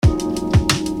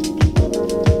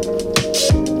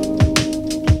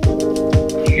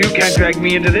can't drag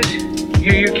me into this.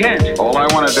 You can't. All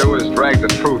I want to do is drag the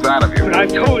truth out of you. But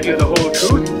I've told you the whole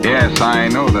truth. Yes, I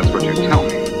know that's what you tell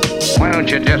me. Why don't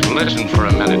you just listen for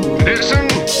a minute? Listen,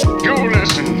 you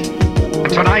listen.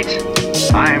 Tonight,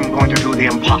 I'm going to do the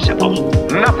impossible.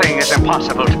 Nothing is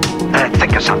impossible.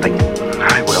 Think of something.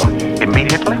 I will.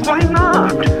 Immediately? Why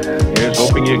not? Here's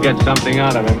hoping you get something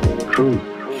out of him. Truth.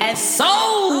 And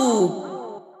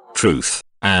soul. Truth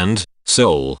and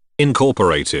Soul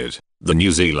Incorporated, the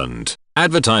New Zealand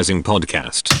advertising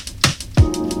podcast.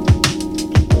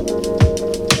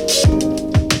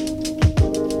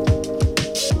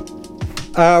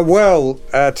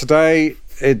 Today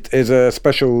it is a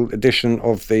special edition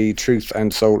of the Truth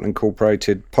and Soul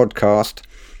Incorporated podcast.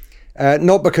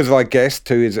 Not because of our guest,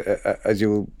 who is, as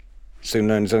you'll soon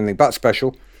learn, is anything but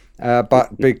special,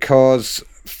 but because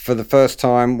for the first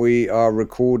time we are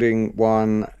recording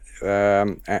one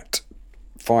at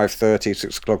 5:30,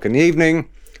 6 o'clock in the evening,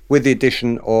 with the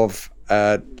addition of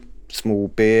a small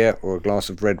beer or a glass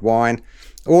of red wine.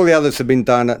 All the others have been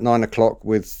done at 9 o'clock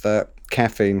with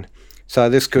caffeine. So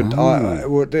this could,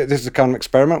 this is a kind of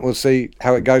experiment. We'll see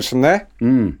how it goes from there.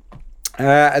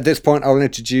 At this point, I'll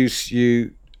introduce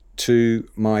you to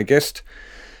my guest.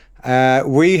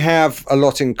 We have a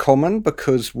lot in common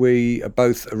because we are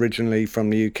both originally from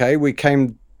the UK. We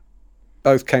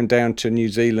both came down to New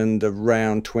Zealand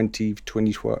around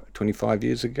 25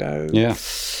 years ago. Yeah.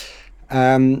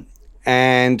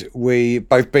 And we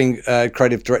both being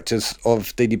creative directors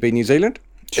of DDB New Zealand.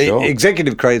 Sure.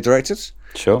 Executive creative directors.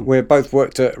 Sure. We both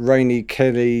worked at Rainey,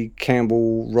 Kelly,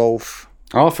 Campbell, Rolfe.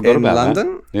 Oh, I forgot about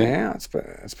London. that. Yeah,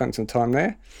 I spent some time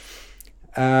there.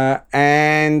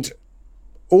 And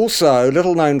also,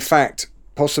 little known fact,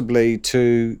 possibly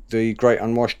to the great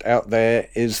unwashed out there,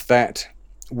 is that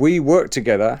we worked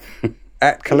together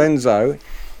at Colenso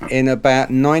in about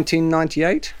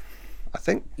 1998, I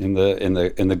think. In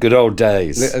the good old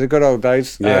days. The good old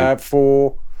days. Yeah.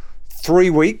 For 3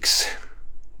 weeks.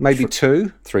 Maybe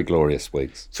 2. 3 glorious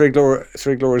weeks. 3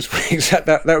 glorious weeks.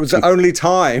 That was the only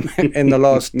time in the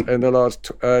last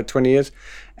 20 years,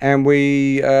 and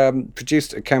we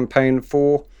produced a campaign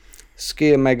for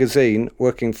Skier magazine,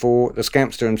 working for the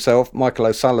Scampster himself, Michael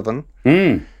O'Sullivan.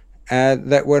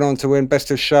 That went on to win Best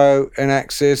of Show in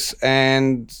Axis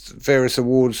and various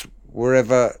awards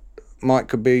wherever Mike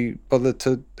could be bothered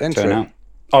to enter. Turn out.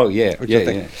 Oh, yeah.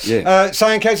 So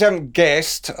in case you haven't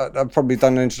guessed, I've probably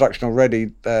done an introduction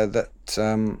already and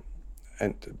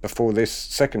before this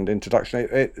second introduction,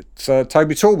 it's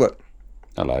Toby Talbot.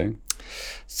 Hello.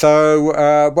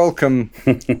 So welcome.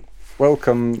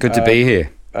 Welcome. Good to be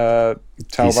here. Talbot.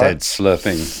 He said,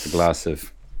 slurping the glass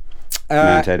of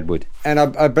Mount Edward. And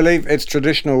I believe it's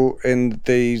traditional in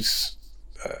these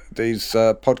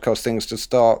podcast things to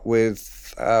start with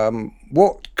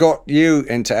what got you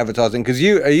into advertising? Because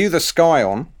are you the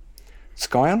Scion?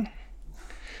 Scion?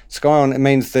 Scion, it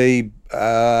means the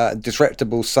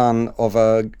disreputable son of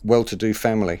a well-to-do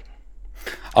family.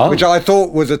 Oh. Which I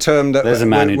thought was a term that... There's a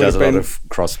man who does a lot of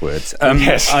crosswords.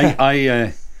 Yes.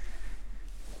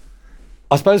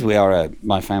 I suppose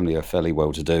my family are fairly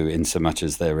well-to-do in so much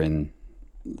as they're in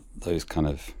those kind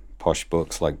of posh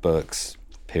books like Burke's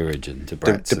Peerage and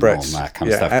Debrett's and all that kind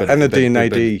of stuff. And the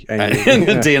D&AD annual. And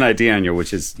the D&AD annual,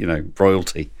 which is,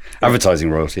 royalty,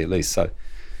 advertising royalty at least. So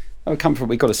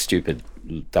we got a stupid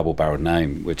double-barreled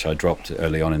name, which I dropped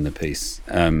early on in the piece.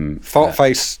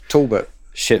 Fartface Talbot.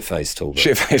 Shitface Talbot.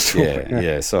 Shitface Talbot.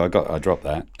 Yeah. So I dropped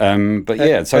that. But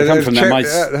yeah, so I come from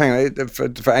that. Hang on,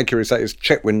 for accuracy, that is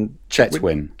Chetwynd.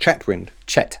 Chetwynd. Chetwynd.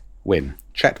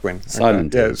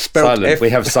 Silent. Yeah, silent. F- we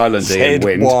have silent E in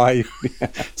wind. Z-Y.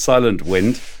 Silent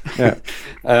wind.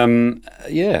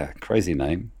 Yeah. Crazy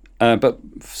name. But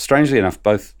strangely enough,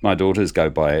 both my daughters go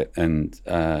by it, and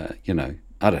I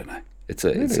don't know. It's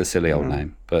a silly old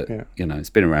name, but it's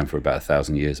been around for about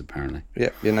 1,000 years apparently. Yeah,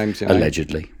 your name's your name.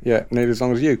 Allegedly. Yeah, nearly as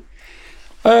long as you.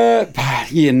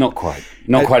 Yeah, not quite.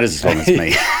 Not quite as long as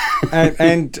me.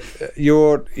 and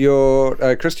your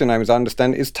Christian name, as I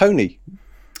understand, is Tony.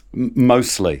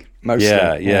 Mostly.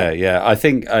 Yeah. I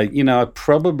think I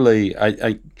probably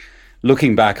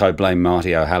looking back, I blame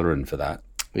Marty O'Halloran for that.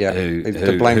 Yeah, who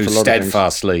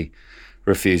steadfastly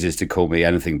refuses to call me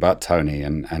anything but Tony,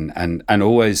 and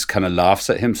always kind of laughs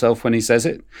at himself when he says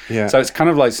it. Yeah. So it's kind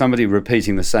of like somebody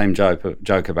repeating the same joke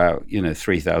about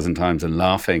 3,000 times and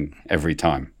laughing every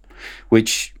time,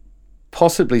 which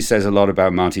possibly says a lot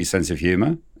about Marty's sense of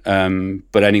humour.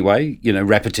 But anyway,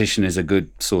 repetition is a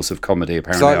good source of comedy.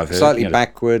 Apparently, I've heard, slightly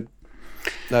backward,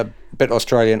 a bit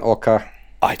Australian ochre.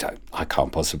 I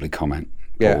can't possibly comment,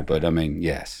 Paul, but I mean,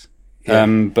 yes.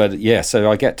 But yeah,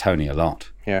 so I get Tony a lot.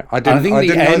 Yeah, I think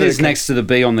the N is next to the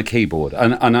B on the keyboard,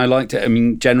 and I liked it. I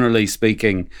mean, generally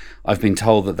speaking, I've been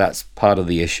told that that's part of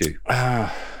the issue.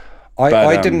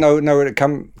 I didn't know where it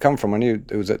come from. I knew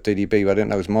it was at DDB, but I didn't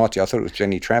know it was Marty. I thought it was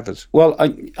Jenny Travers. Well,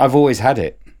 I've always had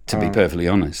it, to be perfectly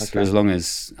honest. Okay. As long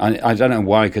as I don't know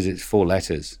why, because it's 4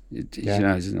 letters. You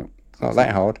know, it's not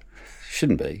that hard.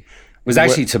 Shouldn't be. It was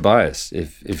actually Tobias,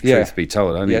 if truth be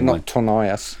told. Not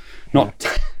Tonias.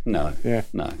 Not no. Yeah.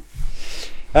 No.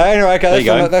 Anyway,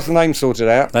 okay, that's the name sorted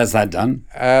out. That's that done.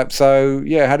 So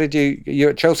yeah, how did you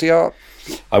at Chelsea Art?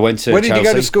 I went to. Where did Chelsea. you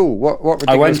go to school? What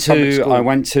I school?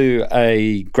 went to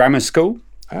a grammar school,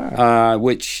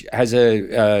 which has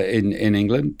in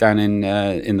England, down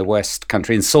in the West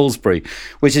Country, in Salisbury,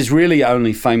 which is really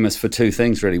only famous for 2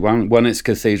 things. Really, one is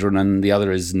cathedral, and the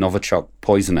other is Novichok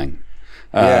poisoning.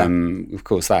 Of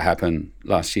course, that happened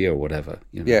last year or whatever.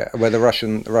 You know. Yeah, where the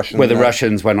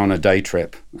Russians went on a day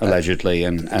trip allegedly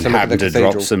and happened to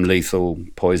drop some lethal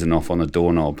poison off on a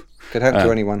doorknob. Could happen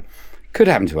to anyone. Could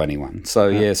happen to anyone.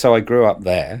 So so I grew up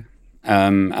there,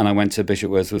 and I went to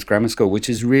Bishop Wordsworth Grammar School, which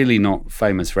is really not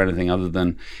famous for anything other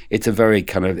than it's a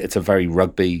very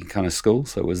rugby kind of school.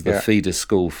 So it was the feeder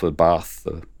school for Bath,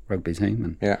 the rugby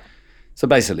team, and so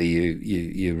basically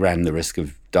you ran the risk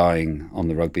of dying on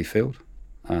the rugby field.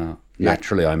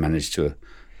 Naturally, I managed to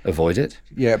avoid it.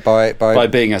 Yeah, by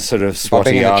being a sort of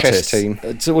swatty artist. Chess team.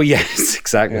 Well, yes,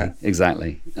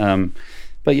 exactly.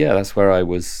 But yeah, that's where I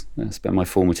was. Spent my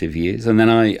formative years, and then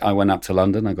I went up to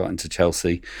London. I got into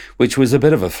Chelsea, which was a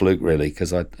bit of a fluke, really,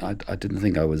 because I didn't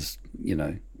think I was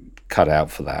cut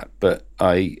out for that. But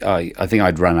I think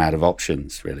I'd run out of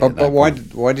options, really. But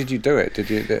why did you do it?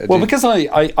 Because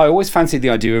I always fancied the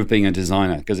idea of being a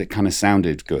designer because it kind of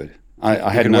sounded good.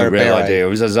 I had no real idea. It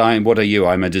was a design. What are you?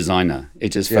 I'm a designer.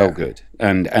 It just felt good.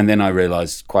 And then I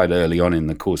realised quite early on in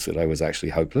the course that I was actually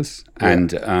hopeless.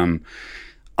 And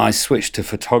I switched to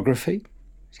photography.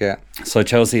 Yeah. So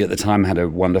Chelsea at the time had a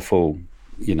wonderful,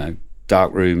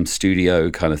 dark room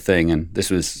studio kind of thing. And this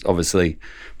was obviously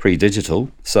pre-digital.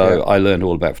 So I learned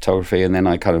all about photography. And then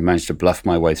I kind of managed to bluff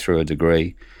my way through a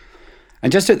degree.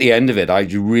 And just at the end of it, I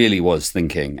really was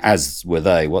thinking, as were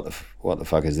they, what the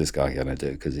fuck is this guy going to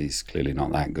do? Because he's clearly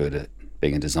not that good at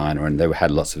being a designer. And they had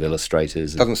lots of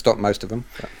illustrators. Doesn't stop most of them.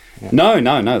 But,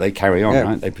 No, they carry on,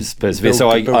 right? They persevere.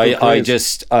 So I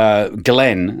just,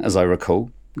 Glenn, as I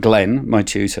recall, Glenn, my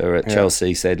tutor at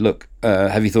Chelsea, said, look,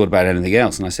 have you thought about anything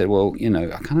else? And I said, well,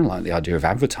 I kind of like the idea of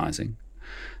advertising.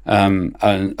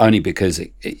 And only because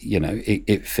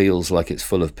it feels like it's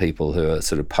full of people who are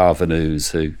sort of parvenus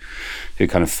who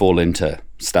kind of fall into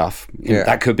stuff.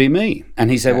 That could be me. And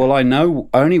he said, well, I know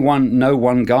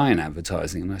one guy in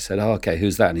advertising. And I said, oh, okay,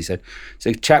 who's that? And he said, it's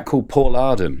a chap called Paul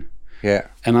Arden. Yeah.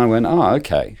 And I went, oh,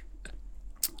 okay.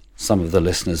 Some of the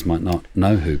listeners might not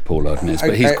know who Paul Arden is,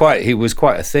 but he was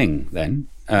quite a thing then.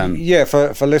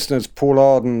 For listeners, Paul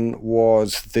Arden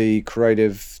was the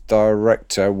creative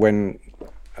director when,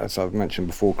 as I've mentioned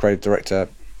before, creative director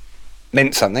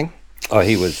meant something. Oh,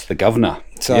 he was the governor.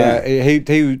 So he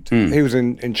was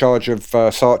in charge of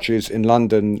Saatchi's in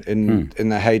London in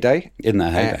their heyday.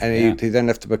 And he then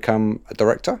left to become a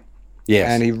director. Yes.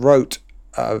 And he wrote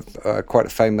quite a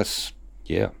famous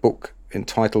book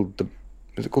entitled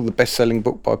is it called The Best-Selling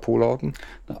Book by Paul Arden?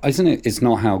 Isn't it? It's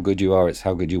not How Good You Are, it's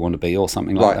How Good You Want to Be, or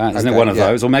something like that. Isn't it one of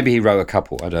those? Or maybe he wrote a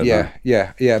couple, I don't know.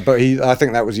 Yeah. But I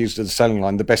think that was used as a selling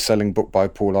line, The Best-Selling Book by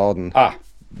Paul Arden.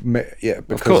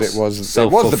 Because it was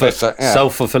the best.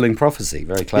 Self-fulfilling prophecy,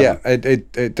 very clever. Yeah,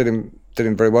 it did him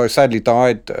very well. He sadly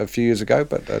died a few years ago,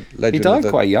 but legend. He died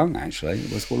quite young, actually.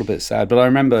 It was all a bit sad. But I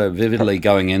remember vividly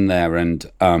going in there and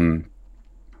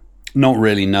not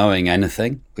really knowing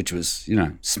anything, which was,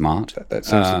 smart. That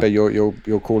seems to be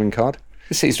your calling card.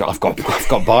 It seems I've got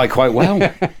by quite well,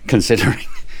 considering.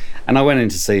 And I went in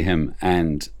to see him,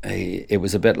 and it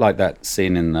was a bit like that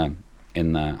scene in the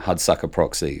Hudsucker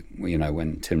Proxy,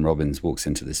 when Tim Robbins walks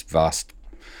into this vast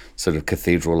sort of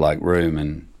cathedral-like room,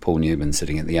 and Paul Newman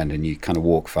sitting at the end, and you kind of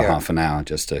walk for half an hour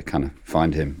just to kind of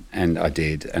find him. And I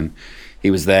did, and he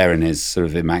was there in his sort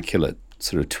of immaculate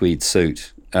sort of tweed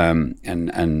suit. And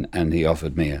he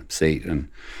offered me a seat, and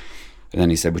then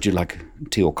he said, would you like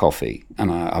tea or coffee? And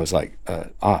I was like,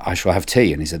 I shall have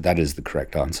tea. And he said, that is the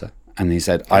correct answer. And he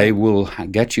said, I will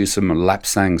get you some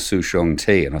Lapsang Souchong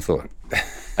tea. And I thought,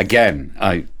 again,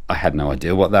 I had no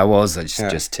idea what that was. It's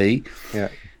just tea. Yeah.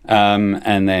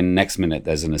 And then next minute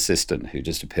there's an assistant who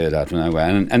just appeared out of nowhere.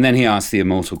 And then he asked the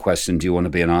immortal question, do you want to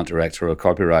be an art director or a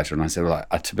copywriter? And I said, well,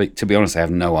 to be honest, I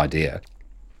have no idea.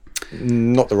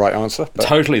 not the right answer. But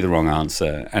Totally the wrong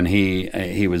answer, and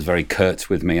he was very curt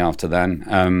with me after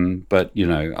that. But you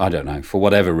know, I don't know, for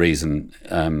whatever reason,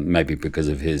 maybe because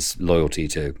of his loyalty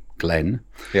to Glenn.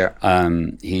 Yeah.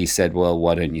 He said, "Well,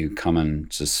 why don't you come and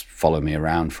just follow me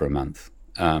around for a month?"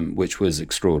 Which was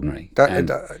extraordinary.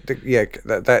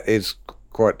 That is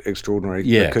quite extraordinary.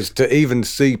 Yeah. Because to even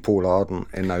see Paul Arden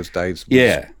in those days.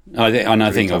 Yeah,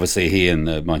 I think obviously he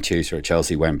and my tutor at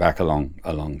Chelsea went back a long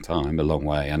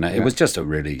way, and it was just a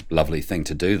really lovely thing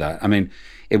to do that. I mean,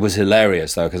 it was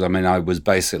hilarious though, because I mean, I was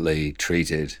basically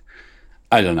treated,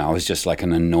 I don't know, I was just like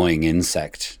an annoying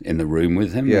insect in the room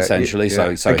with him, essentially.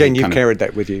 Yeah. So again, you carried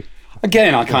that with you.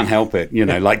 Again, I can't help it, you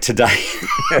know, like today,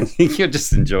 you're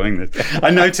just enjoying this.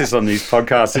 I notice on these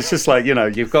podcasts, it's just like, you know,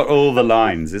 you've got all the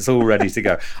lines, it's all ready to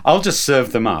go. I'll just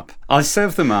serve them up. I'll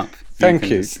serve them up. Thank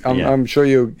you. I'm sure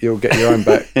you'll get your own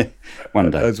back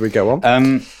one day as we go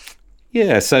on.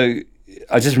 So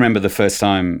I just remember the first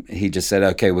time he just said,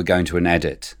 "Okay, we're going to an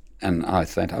edit." And I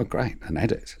thought, oh, great, an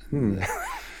edit.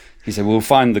 He said, "We'll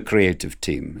find the creative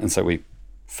team." And so we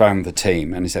found the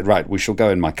team, and he said, "Right, we shall go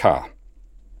in my car."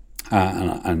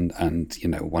 And you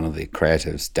know, one of the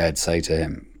creatives dared say to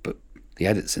him, "But the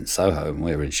edit's in Soho and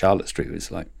we're in Charlotte Street. It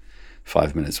was like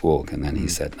 5 minutes walk." And then he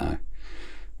said, "No,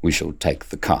 we shall take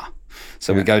the car."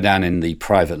 So we go down in the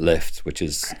private lift, which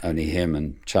is only him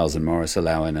and Charles and Morris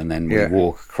allow in, and then we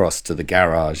walk across to the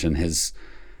garage, and his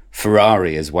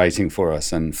Ferrari is waiting for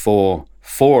us, and four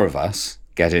of us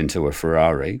get into a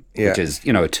Ferrari, which is,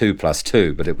 you know, a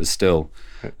 2+2, but it was still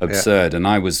absurd. And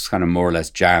I was kind of more or less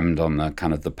jammed on the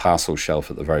kind of the parcel shelf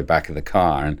at the very back of the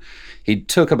car, and he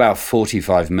took about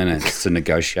 45 minutes to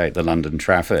negotiate the London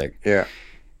traffic. Yeah.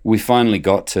 We finally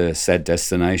got to said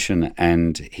destination,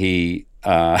 and he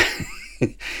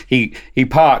he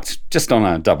parked just on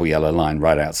a double yellow line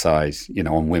right outside, you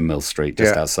know, on Windmill Street,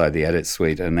 just outside the edit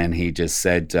suite. And then he just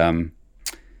said,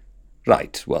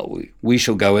 "Right, well, we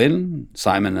shall go in.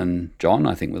 Simon and John,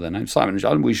 I think were their names. Simon and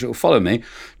John, we shall follow me.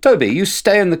 Toby, you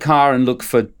stay in the car and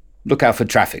look out for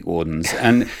traffic wardens."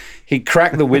 And he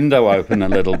cracked the window open a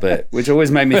little bit, which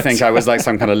always made me think I was like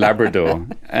some kind of Labrador.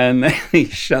 And then he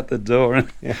shut the door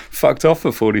and fucked off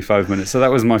for 45 minutes. So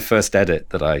that was my first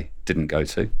edit that I didn't go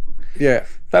to. Yeah.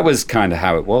 That was kind of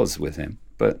how it was with him.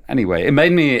 But anyway,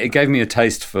 it gave me a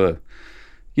taste for,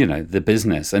 you know, the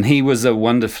business. And he was a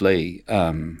wonderfully,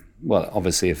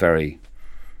 obviously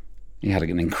he had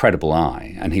an incredible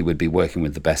eye, and he would be working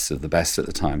with the best of the best at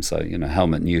the time. So, you know,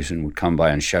 Helmut Newton would come by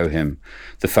and show him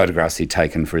the photographs he'd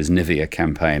taken for his Nivea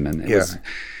campaign. And it was,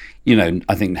 you know,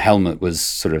 I think Helmut was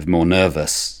sort of more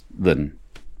nervous than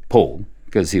Paul,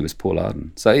 because he was Paul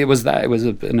Arden. So it was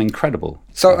an incredible.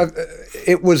 So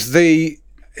it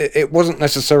wasn't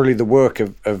necessarily the work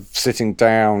of sitting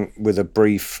down with a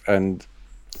brief and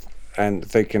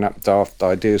thinking up daft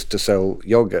ideas to sell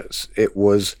yogurts. It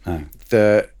was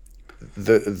the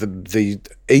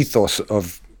ethos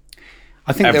of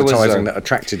advertising that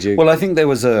attracted you. Well, I think there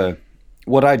was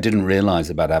what I didn't realize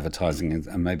about advertising is,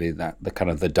 and maybe that the kind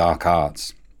of the dark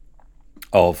arts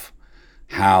of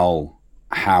how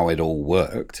it all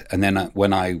worked. And then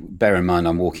when I bear in mind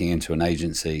I'm walking into an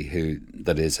agency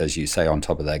that is, as you say, on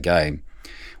top of their game,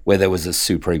 where there was a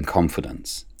supreme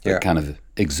confidence that kind of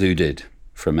exuded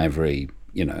from every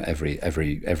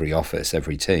office,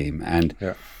 every team, and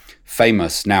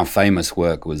famous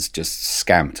work was just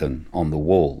scamped and on the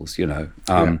walls, you know.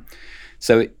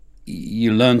 So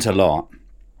you learnt a lot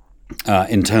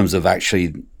in terms of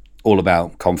actually all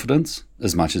about confidence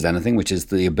as much as anything, which is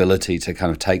the ability to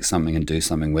kind of take something and do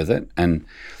something with it. And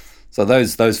so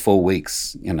those 4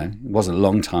 weeks, you know, it wasn't a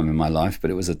long time in my life, but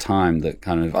it was a time that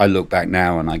kind of, I look back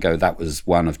now and I go, that was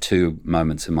one of 2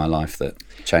 moments in my life that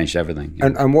changed everything.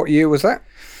 And what year was that?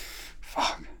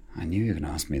 Fuck, I knew you were going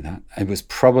to ask me that. It was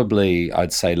probably,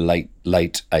 I'd say late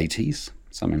 80s,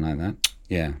 something like that.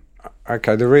 Yeah.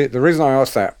 Okay, the reason I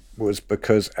asked that was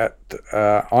because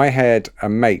I had a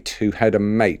mate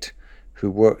who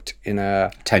worked in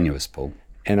a... Tenuous, Paul.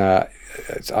 I know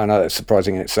that's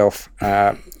surprising in itself,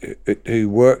 who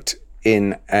worked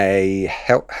in a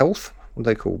health, what do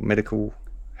they call, medical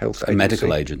health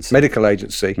agency? Medical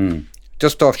agency,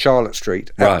 just off Charlotte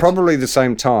Street, at probably the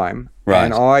same time. Right.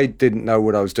 And I didn't know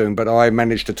what I was doing, but I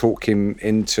managed to talk him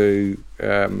into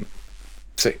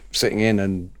sitting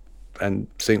in and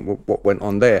seeing what went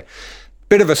on there.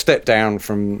 Bit of a step down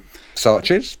from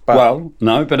Saatchi's, but... Well,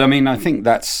 no, but I mean, I think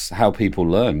that's how people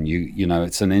learn. You know,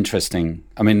 it's an interesting...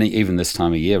 I mean, even this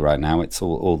time of year right now, it's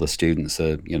all the students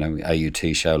are, you know,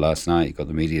 AUT show last night, you've got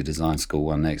the Media Design School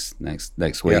one next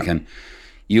week, and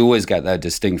you always get that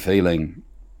distinct feeling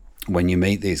when you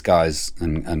meet these guys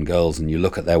and girls and you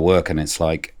look at their work, and it's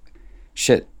like,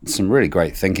 shit, some really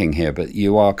great thinking here, but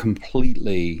you are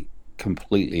completely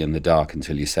in the dark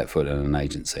until you set foot in an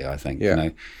agency, I think. Yeah.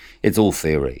 It's all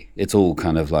theory. It's all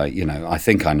kind of like, I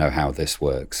think I know how this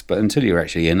works. But until you're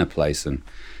actually in a place and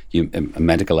a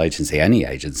medical agency, any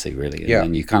agency really,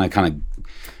 and you kind of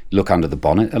look under the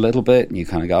bonnet a little bit and you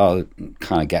kind of go,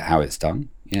 kind of get how it's done.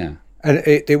 Yeah. And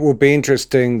it will be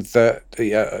interesting that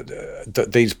that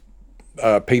these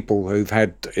people who've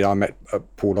had, I met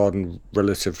Paul Arden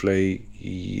relatively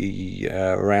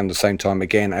around the same time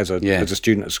again as a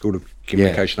student at School of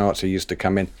Communication Arts who used to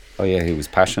come in. Oh yeah, he was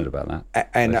passionate about that.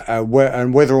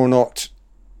 And whether or not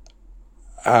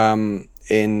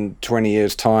in 20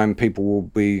 years' time people will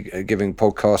be giving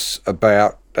podcasts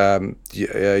about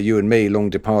you and me, long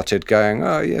departed, going,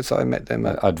 oh yes, I met them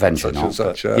at I'd venture such not, and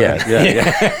such. yeah.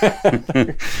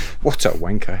 What a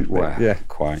wanker! Wow, yeah,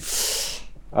 quite.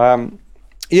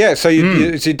 So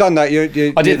you've done that. I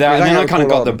did that, and then I kind of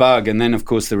got the bug, and then of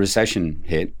course the recession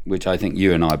hit, which I think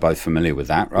you and I are both familiar with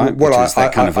that, right? Well, which was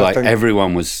that kind of like think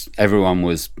everyone was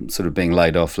sort of being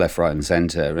laid off left, right, and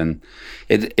centre, and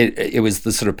it was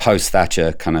the sort of post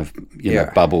Thatcher kind of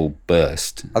bubble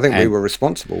burst. I think we were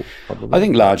responsible. Probably. I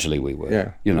think largely we were.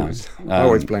 Yeah, I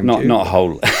always blame you. Not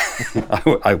whole.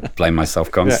 I blame myself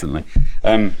constantly.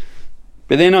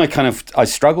 But then I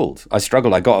struggled. I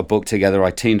got a book together.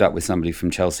 I teamed up with somebody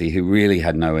from Chelsea who really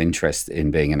had no interest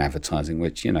in being in advertising,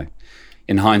 which,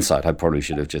 in hindsight, I probably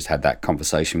should have just had that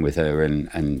conversation with her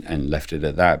and left it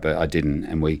at that. But I didn't.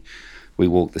 And we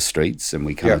walked the streets and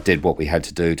we kind of did what we had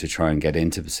to do to try and get in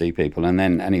to see people. And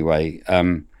then anyway,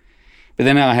 but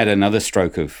then I had another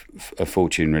stroke of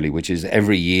fortune, really, which is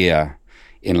every year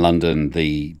in London,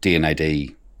 the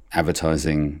D&AD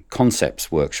Advertising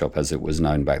Concepts Workshop, as it was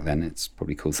known back then, it's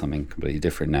probably called something completely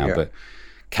different now, but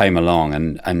came along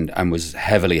and was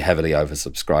heavily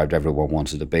oversubscribed. Everyone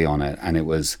wanted to be on it, and it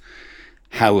was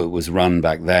how it was run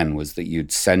back then was that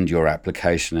you'd send your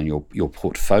application and your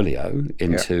portfolio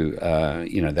into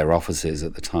their offices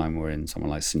at the time were in somewhere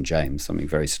like St James, something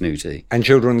very snooty. And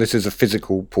children, this is a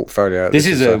physical portfolio. This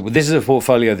is a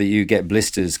portfolio that you get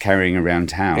blisters carrying around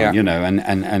town,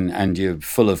 and you're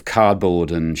full of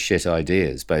cardboard and shit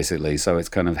ideas, basically. So it's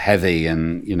kind of heavy,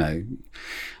 and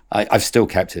I've still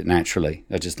kept it naturally.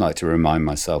 I just like to remind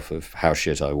myself of how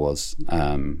shit I was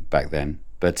back then.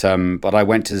 But I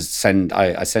went to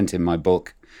I sent in my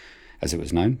book, as it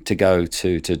was known, to go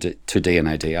to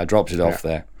D&AD. I dropped it off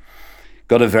there.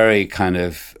 Got a very kind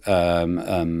of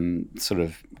sort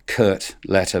of curt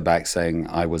letter back saying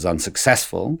I was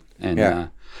unsuccessful. And at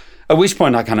which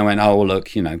point I kind of went, oh, well, look,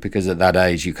 because at that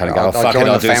age you kind of go, oh, fuck it,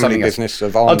 I'll do something business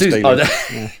of arms dealing.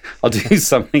 I'll do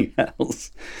something else.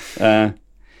 And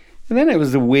then it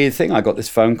was a weird thing. I got this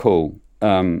phone call.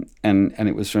 And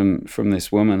it was from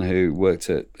this woman who worked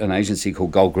at an agency called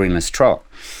Gold Greenless Trot,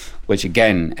 which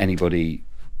again, anybody...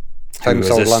 Famous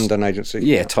old London agency.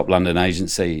 Yeah, top London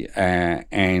agency,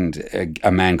 and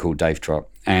a man called Dave Trott,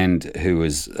 and who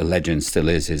was a legend, still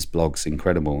is, his blog's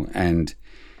incredible, and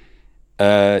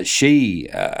he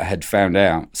had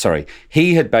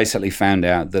basically found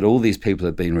out that all these people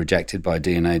had been rejected by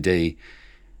D&AD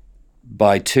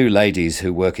by two ladies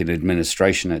who work in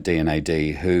administration at D&AD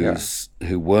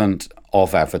who weren't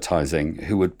of advertising,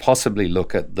 who would possibly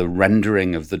look at the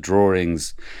rendering of the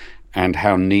drawings and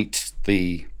how neat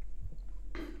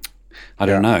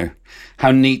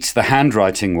how neat the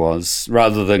handwriting was,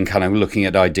 rather than kind of looking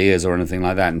at ideas or anything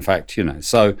like that. In fact,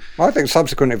 so... I think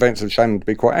subsequent events have shown to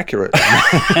be quite accurate.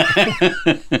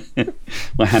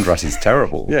 My handwriting's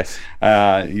terrible. Yes.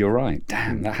 You're right.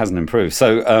 Damn, that hasn't improved.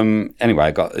 So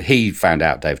anyway, he found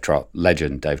out, Dave Trott,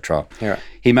 legend Dave Trott. Yeah.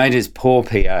 He made his poor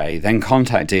PA then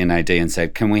contact D&AD and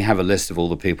said, can we have a list of all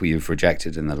the people you've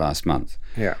rejected in the last month?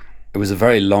 Yeah. It was a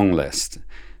very long list.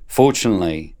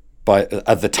 Fortunately...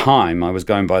 at the time, I was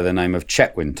going by the name of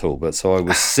Chetwynd Talbot, so I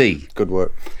was C. Good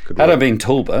work. Had I been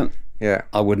Talbot,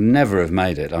 I would never have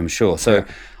made it, I'm sure. So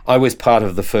I was part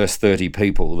of the first 30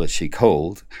 people that she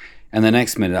called, and the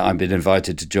next minute I'd been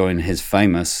invited to join his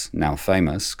now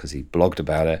famous, because he blogged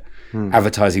about it,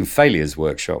 Advertising Failures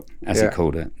Workshop, as he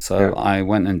called it. So I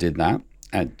went and did that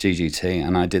at GGT,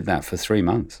 and I did that for 3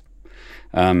 months.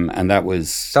 And that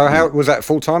was... So how was that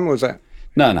full-time, or was that...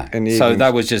 No. So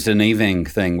that was just an evening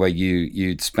thing where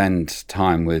you'd spend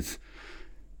time with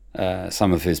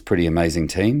some of his pretty amazing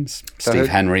teams. Steve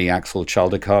Henry, Axel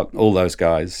Chaldecott, all those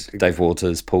guys, Dave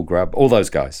Waters, Paul Grubb, all those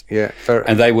guys. Yeah.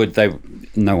 And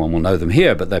no one will know them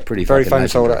here, but they're pretty very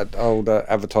famous old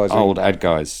advertising. Old ad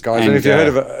guys. And if you heard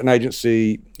of an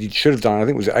agency, you should have done, I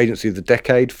think it was Agency of the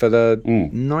Decade for the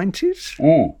 90s?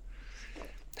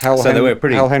 Hal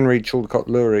Henry, Chaldecott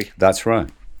Lurie. That's right.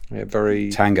 Yeah, very...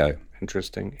 Tango.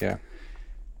 interesting. Yeah.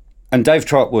 And Dave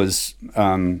Trott was,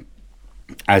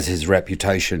 as his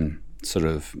reputation sort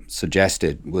of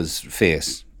suggested, was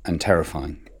fierce and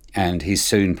terrifying. And he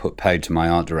soon put paid to my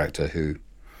art director, who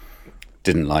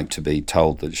didn't like to be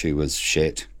told that she was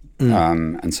shit.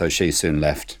 And so she soon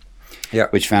left,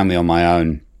 which found me on my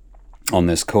own on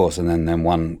this course. And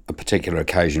then a particular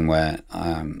occasion where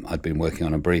I'd been working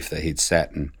on a brief that he'd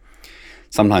set, and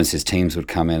sometimes his teams would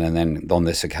come in, and then on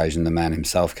this occasion the man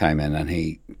himself came in, and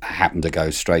he happened to go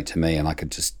straight to me, and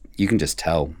you can just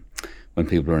tell when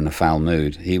people are in a foul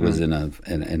mood. He was in a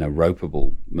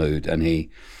ropeable mood, and he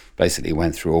basically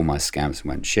went through all my scamps and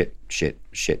went shit.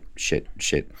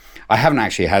 I haven't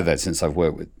actually had that since I've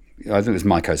worked with, I think it was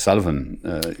Mike O'Sullivan,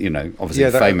 obviously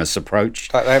a famous approach.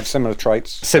 They have similar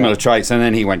traits. And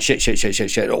then he went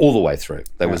shit all the way through.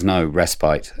 There was no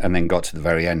respite, and then got to the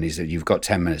very end. He said, "You've got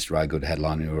 10 minutes to write a good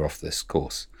headline and you're off this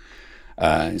course."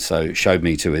 So showed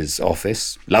me to his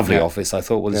office, lovely office. I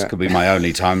thought, well, this could be my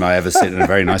only time I ever sit in a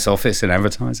very nice office in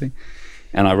advertising.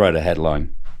 And I wrote a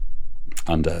headline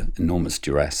under enormous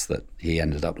duress that he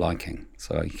ended up liking.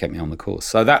 So he kept me on the course.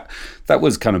 So that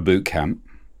was kind of boot camp.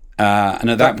 And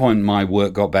at that point, my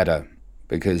work got better,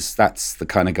 because that's the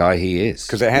kind of guy he is.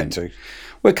 Because it had to.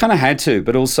 Well, it kind of had to,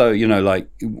 but also, like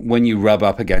when you rub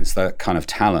up against that kind of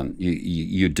talent,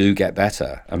 you do get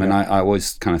better. I mean, I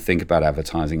always kind of think about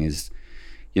advertising as,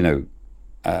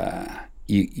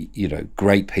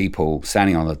 great people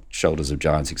standing on the shoulders of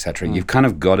giants, etc. You've kind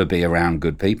of got to be around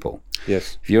good people.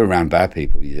 Yes. If you're around bad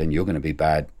people, then you're going to be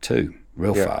bad too,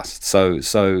 real fast. So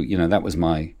that was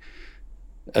my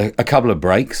a couple of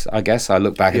breaks, I guess. I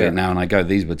look back at it now and I go,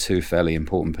 these were two fairly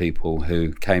important people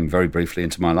who came very briefly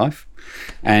into my life,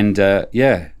 and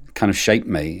kind of shaped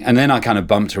me. And then I kind of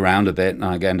bumped around a bit, and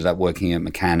I ended up working at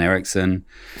McCann Erickson.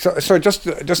 So just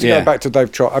to go back to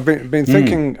Dave Trott, I've been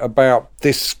thinking about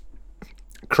this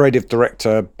creative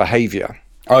director behaviour.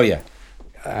 Oh yeah.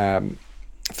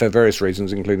 For various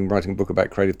reasons, including writing a book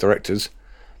about creative directors.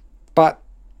 But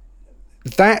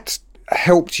that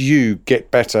helped you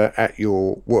get better at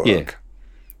your work. Yeah.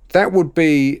 That would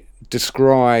be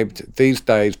described these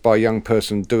days by a young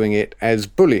person doing it as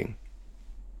bullying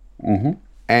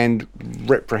and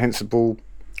reprehensible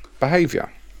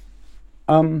behaviour.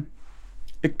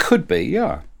 It could be,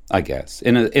 yeah, I guess.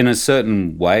 In a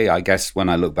certain way, I guess when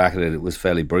I look back at it, it was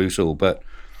fairly brutal. But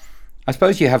I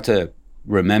suppose you have to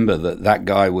remember that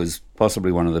guy was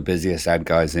possibly one of the busiest ad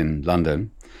guys in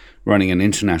London, running an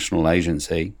international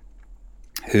agency,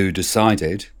 who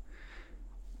decided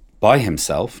by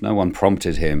himself, no one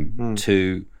prompted him,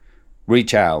 to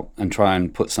reach out and try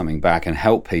and put something back and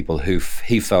help people who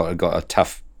he felt had got a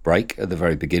tough break at the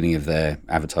very beginning of their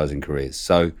advertising careers.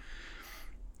 So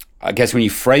I guess when you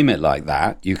frame it like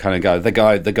that, you kind of go,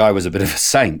 the guy was a bit of a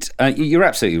saint. You're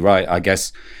absolutely right, I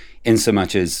guess, in so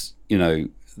much as,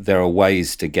 there are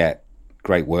ways to get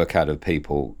great work out of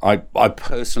people. I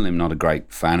personally am not a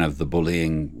great fan of the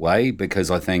bullying way, because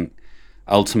I think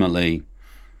ultimately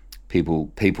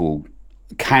people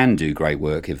can do great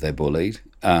work if they're bullied,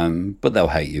 but they'll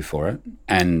hate you for it,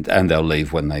 and they'll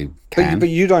leave when they can. But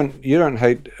you don't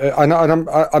hate. I'm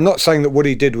not saying that what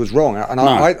he did was wrong, and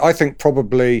I think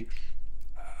probably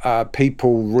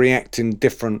people react in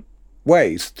different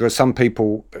ways. There are some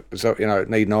people,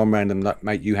 need no random that,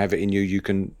 mate, you have it in you. You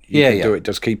can do it.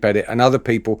 Just keep at it. And other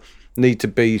people need to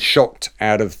be shocked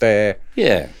out of their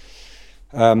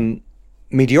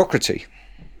mediocrity.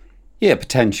 Yeah,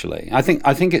 potentially. I think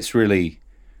it's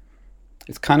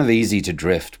kind of easy to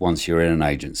drift once you're in an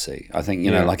agency. I think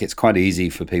it's quite easy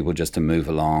for people just to move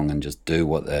along and just do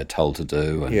what they're told to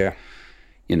do. And,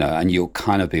 and you'll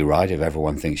kind of be right if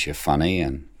everyone thinks you're funny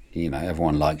and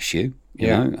everyone likes you. You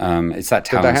know, it's that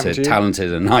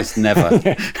talented and nice. Never.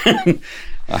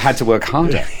 I had to work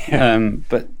harder.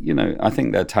 But I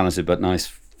think that talented but nice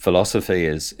philosophy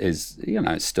is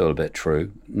it's still a bit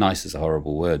true. Nice is a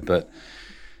horrible word, but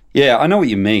yeah, I know what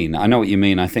you mean.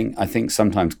 I think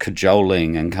sometimes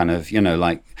cajoling and kind of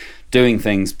like doing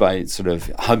things by sort of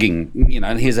hugging.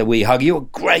 Here's a wee hug. You're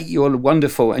great. You're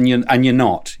wonderful, and you're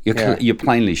not. You're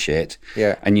plainly shit.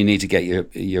 Yeah. And you need to get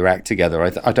your act together.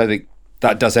 I don't think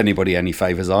that does anybody any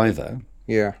favors either.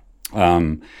 Yeah.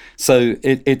 So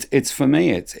it's for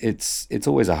me, it's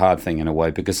always a hard thing in a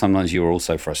way, because sometimes you're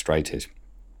also frustrated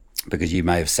because you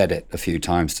may have said it a few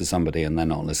times to somebody and they're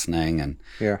not listening, and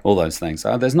all those things.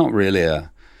 There's not really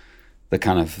the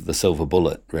kind of the silver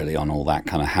bullet really on all that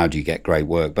kind of how do you get great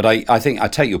work. But I think I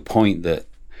take your point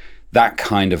that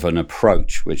kind of an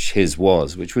approach, which his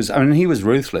was, he was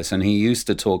ruthless, and he used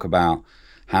to talk about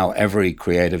how every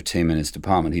creative team in his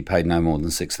department, he paid no more than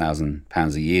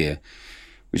 £6,000 a year,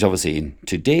 which obviously in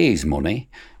today's money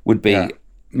would be Yeah.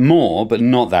 more, but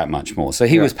not that much more. So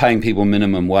he was paying people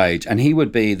minimum wage, and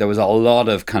there was a lot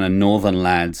of kind of northern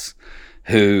lads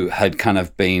who had kind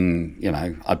of been,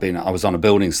 I was on a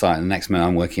building site, and the next minute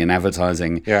I'm working in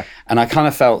advertising. Yeah. And I kind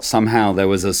of felt somehow there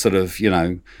was a sort of,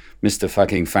 Mr.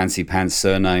 fucking fancy pants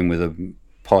surname with a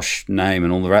posh name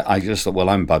and all the rest. I just thought, well,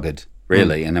 I'm buggered,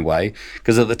 really, in a way.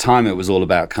 Because at the time it was all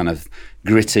about kind of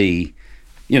gritty,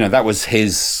 that was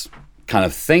his kind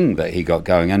of thing that he got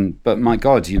going. But my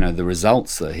God, the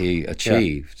results that he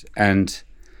achieved.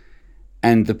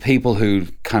 And the people who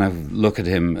kind of look at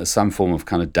him as some form of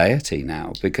kind of deity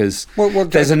now, because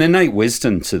there's an innate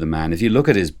wisdom to the man. If you look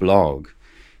at his blog,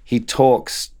 he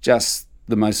talks just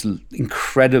the most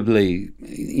incredibly,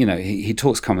 he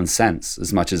talks common sense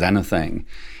as much as anything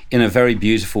in a very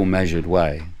beautiful, measured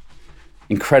way.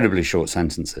 Incredibly short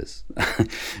sentences.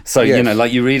 So,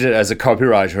 like you read it as a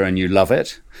copywriter and you love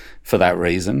it for that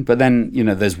reason. But then,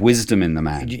 there's wisdom in the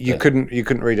man. You couldn't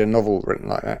read a novel written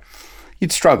like that.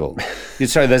 You'd struggle.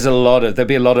 There'd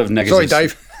be a lot of negative. Sorry,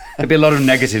 Dave. There'd be a lot of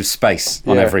negative space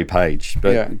on every page.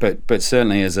 But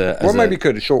certainly as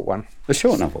a short one. A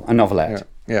short novel, a novelette.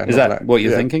 Yeah. Is that what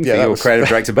you're thinking for your creative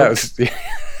director books?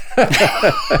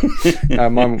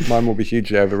 Mine will be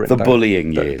hugely overwritten. The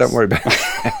bullying years. Don't worry about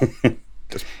it.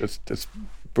 just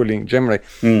bullying generally.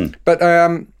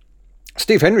 But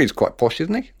Steve Henry's quite posh,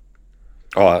 isn't he?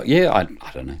 Oh yeah, I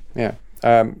don't know. Yeah.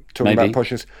 Talking about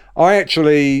poshness, I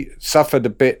actually suffered a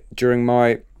bit during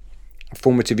my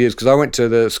formative years because I went to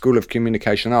the School of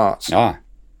Communication Arts.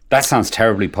 That sounds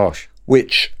terribly posh.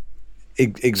 Which,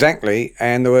 exactly,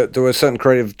 and there were certain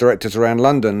creative directors around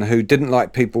London who didn't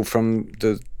like people from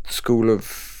the School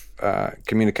of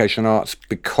Communication Arts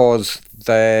because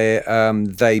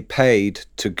they paid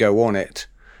to go on it.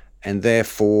 And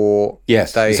therefore,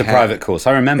 it's a private course.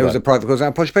 I remember it was a private course. And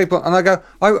I push people, and I go,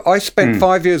 I spent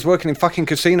 5 years working in fucking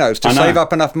casinos to save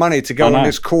up enough money to go on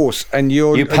this course, and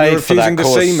you're refusing to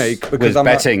see me because I'm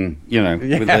betting,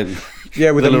 with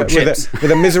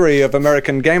the misery of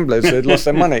American gamblers who had lost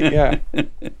their money. Yeah.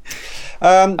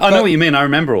 I know what you mean. I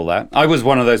remember all that. I was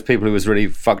one of those people who was really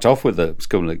fucked off with the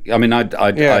school. I mean,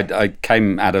 I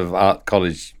came out of art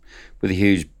college with a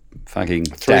huge fucking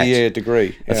 3-year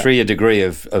degree. A 3-year degree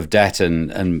of debt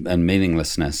and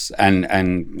meaninglessness.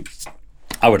 And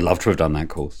I would love to have done that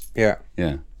course. Yeah.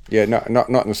 Yeah. Yeah, not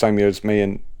in the same year as me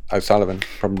and O'Sullivan,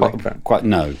 probably.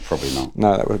 No, probably not.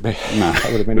 No, that would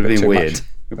have been a bit weird. It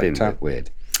would have been a bit weird.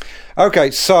 Okay,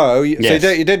 so you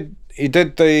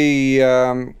did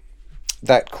the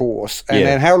that course, and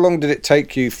then how long did it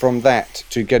take you from that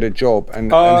to get a job,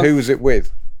 and who was it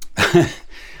with?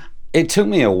 It took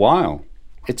me a while.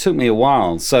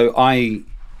 So I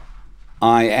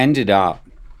ended up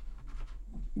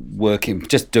working,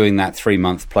 just doing that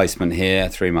 3-month placement here,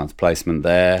 3-month placement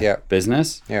there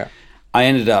business. Yeah. I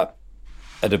ended up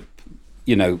at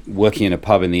working in a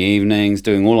pub in the evenings,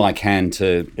 doing all I can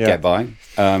to get by.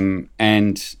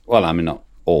 And, well, I mean, not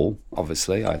all,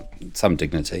 obviously. Some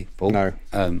dignity, Paul. No.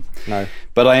 No.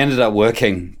 But I ended up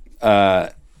working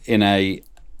in a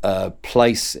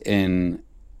place in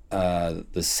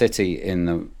the city in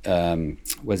the,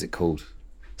 where's it called?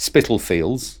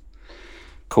 Spitalfields,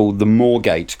 called the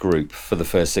Moorgate Group for the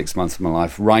first 6 months of my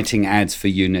life, writing ads for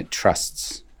unit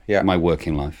trusts. My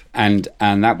working life. And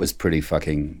that was pretty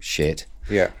fucking shit.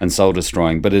 And soul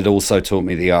destroying. But it also taught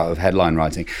me the art of headline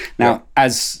writing. Now,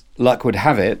 as luck would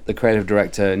have it, the creative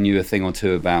director knew a thing or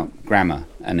two about grammar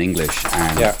and English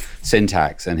and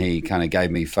syntax, and he kind of gave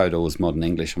me Fodor's Modern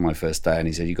English on my first day, and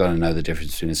he said, you've got to know the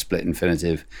difference between a split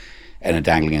infinitive and a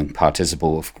dangling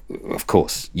participle. Of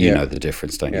course, you know the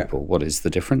difference, don't you, Paul? What is the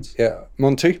difference?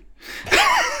 Monty?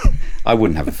 I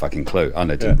wouldn't have a fucking clue. I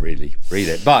didn't really read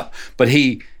it. But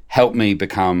he helped me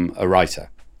become a writer.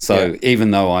 So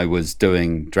even though I was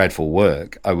doing dreadful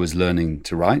work, I was learning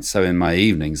to write. So in my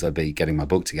evenings, I'd be getting my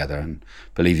book together. And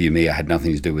believe you me, I had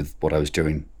nothing to do with what I was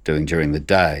doing during the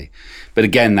day. But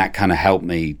again, that kind of helped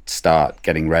me start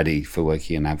getting ready for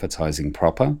working in advertising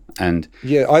proper. And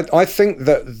I think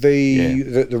that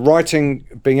the writing,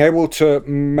 being able to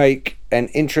make an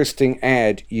interesting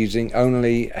ad using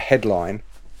only a headline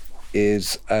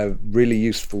is a really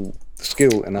useful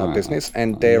skill in our business.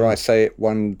 And dare I say it,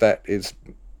 one that is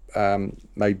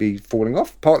maybe falling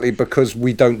off, partly because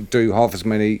we don't do half as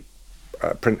many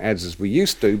print ads as we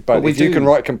used to. But if you can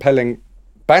write a compelling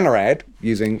banner ad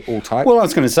using all type. Well, I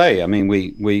was going to say, I mean,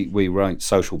 we write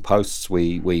social posts.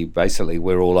 We basically,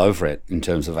 we're all over it in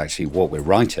terms of actually what we're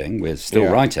writing. We're still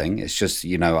writing. It's just,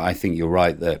 I think you're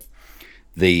right that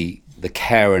the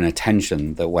care and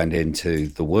attention that went into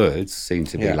the words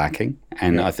seems to be lacking.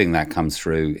 And I think that comes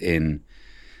through in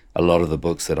a lot of the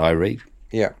books that I read.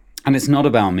 Yeah. And it's not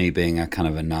about me being a kind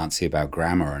of a Nazi about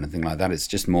grammar or anything like that. It's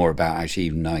just more about actually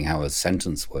even knowing how a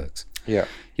sentence works. Yeah.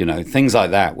 You know, things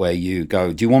like that where you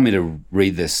go, do you want me to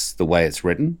read this the way it's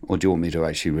written, or do you want me to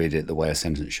actually read it the way a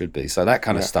sentence should be? So that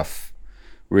kind of stuff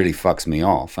really fucks me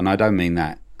off. And I don't mean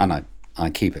that, and I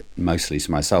keep it mostly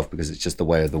to myself because it's just the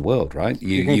way of the world, right?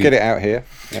 You can get it out here.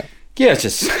 Yeah. Yeah,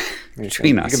 just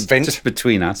between us. You can vent. Just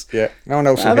between us. Yeah. No one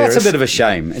else will hear That's us. a bit of a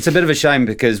shame. It's a bit of a shame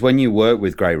because when you work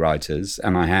with great writers,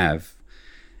 and I have,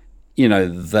 you know,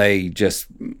 they just,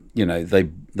 you know,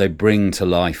 they bring to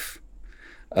life,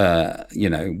 you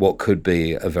know, what could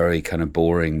be a very kind of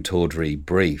boring, tawdry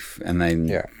brief. And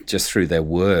then just through their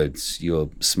words, you're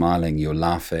smiling, you're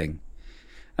laughing.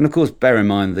 And of course, bear in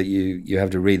mind that you have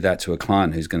to read that to a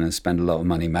client who's going to spend a lot of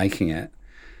money making it.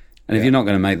 And if you're not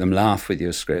going to make them laugh with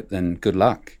your script, then good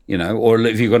luck, you know, or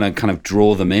if you're going to kind of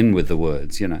draw them in with the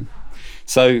words, you know.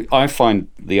 So I find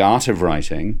the art of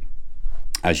writing,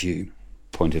 as you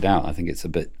pointed out, I think it's a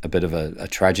bit of a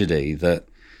tragedy that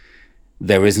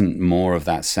there isn't more of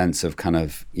that sense of kind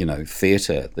of, you know,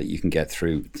 theatre that you can get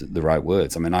through the right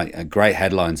words. I mean, great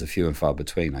headlines are few and far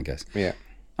between, I guess. Yeah.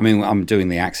 I mean, I'm doing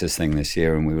the Access thing this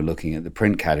year, and we were looking at the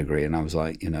print category, and I was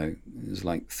like, you know, there's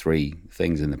like 3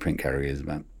 things in the print category. There's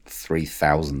about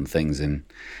 3,000 things in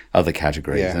other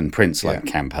categories, and print's like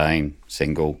campaign,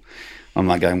 single. I'm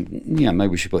like going, yeah,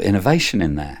 maybe we should put innovation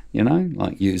in there, you know,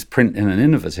 like use print in an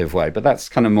innovative way. But that's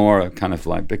kind of more kind of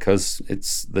like because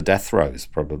it's the death throes,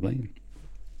 probably.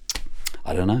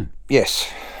 I don't know.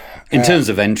 Yes. In terms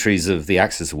of entries of the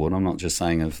Access Award, I'm not just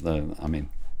saying of the, I mean.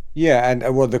 Yeah,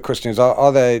 and well, the question is,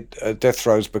 are there death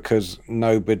throes because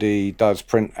nobody does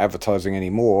print advertising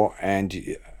anymore?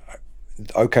 And,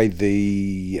 okay,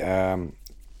 the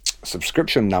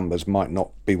subscription numbers might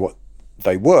not be what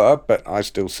they were, but I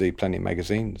still see plenty of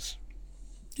magazines.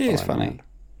 Yeah, it's funny.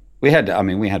 We had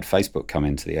Facebook come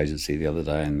into the agency the other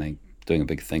day, and they doing a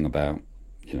big thing about,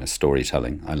 you know,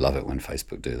 storytelling. I love it when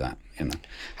Facebook do that. You know,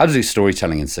 how to do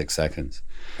storytelling in 6 seconds.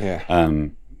 Yeah.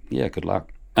 Yeah. Good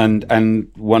luck.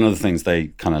 And one of the things they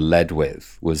kind of led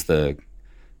with was the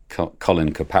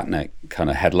Colin Kaepernick kind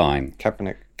of headline.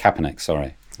 Kaepernick.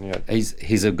 Sorry. Yeah.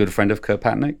 He's a good friend of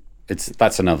Kaepernick.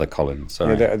 That's another Colin.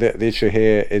 Sorry. Yeah, the issue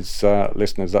here is,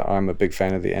 listeners, that I'm a big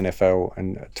fan of the NFL,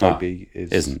 and Toby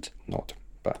isn't not.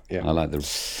 But yeah, I like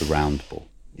the round ball.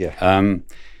 Yeah.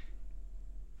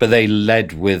 But they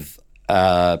led with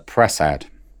a press ad,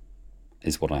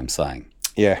 is what I'm saying.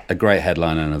 Yeah. A great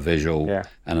headline and a visual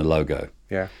and a logo.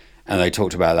 Yeah. And they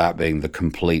talked about that being the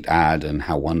complete ad and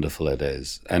how wonderful it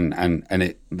is. And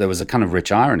there was a kind of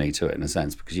rich irony to it in a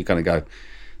sense, because you kind of go,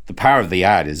 the power of the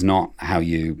ad is not how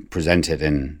you present it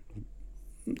in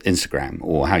Instagram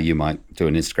or how you might do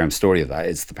an Instagram story of that.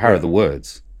 It's the power of the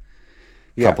words.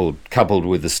 Yeah. Coupled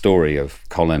with the story of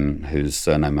Colin, whose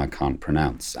surname I can't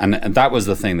pronounce. And that was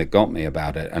the thing that got me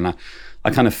about it. And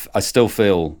I still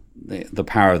feel the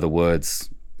power of the words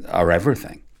are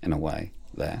everything in a way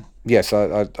there. Yes,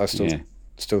 I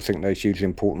still think they're hugely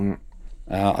important.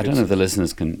 I don't know if the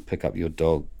listeners can pick up your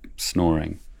dog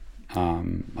snoring.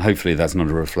 Hopefully that's not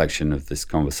a reflection of this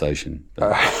conversation.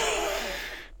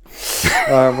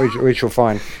 We shall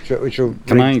find.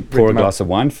 Can I pour a glass of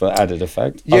wine for added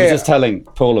effect? Yeah. I was just telling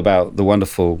Paul about the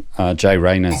wonderful Jay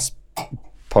Rayner's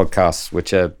podcasts,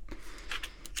 which are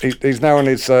he's now on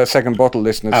his second bottle,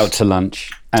 listeners. Out to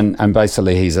lunch, and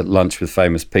basically he's at lunch with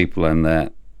famous people,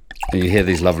 and you hear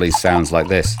these lovely sounds like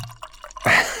this.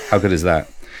 How good is that?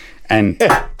 And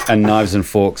knives and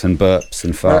forks and burps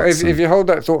and farts. If you hold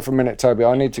that thought for a minute, Toby,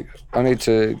 I need to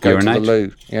go to the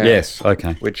loo. Yeah. Yes,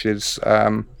 okay. Which is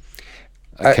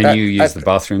can you use the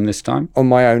bathroom this time? On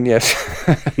my own, yes,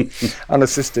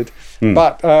 unassisted.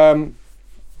 But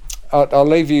I'll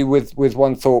leave you with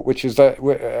one thought, which is that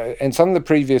in some of the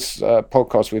previous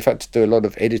podcasts, we've had to do a lot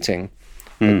of editing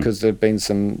because there've been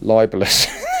some libelous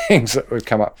things that have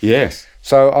come up. Yes.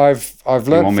 So I've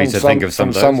learned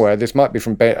from somewhere. This might be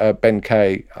from Ben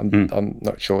Kay. I'm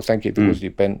not sure. Thank you if it was you,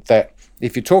 Ben. That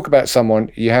if you talk about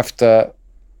someone, you have to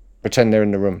pretend they're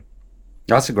in the room.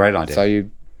 That's a great idea. So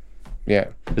yeah.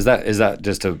 Is that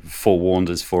just a forewarned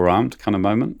is forearmed kind of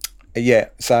moment? Yeah.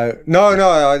 So no,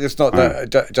 it's not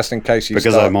that. Just in case you.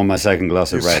 Because I'm on my second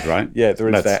glass of red, right? Yeah, there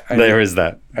is that. There is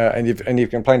that. And you've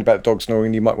complained about dog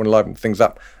snoring. You might want to liven things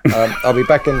up. I'll be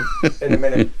back in a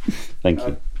minute. Thank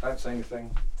you. Don't say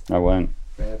anything. I won't.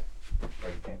 Bad.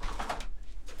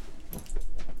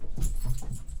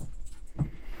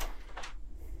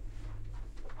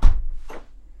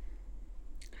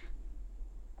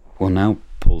 Well, now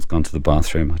Paul's gone to the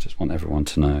bathroom. I just want everyone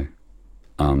to know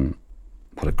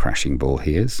what a crashing bore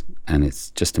he is, and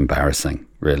it's just embarrassing,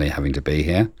 really, having to be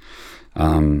here.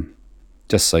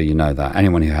 Just so you know that.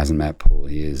 Anyone who hasn't met Paul,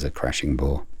 he is a crashing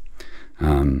bore.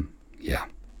 Yeah.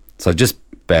 So just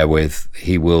bear with.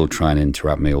 He will try and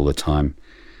interrupt me all the time.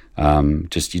 You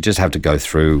just have to go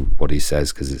through what he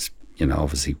says because it's,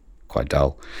 obviously quite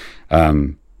dull.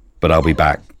 But I'll be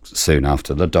back soon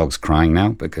after. The dog's crying now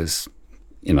because,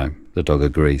 the dog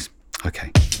agrees.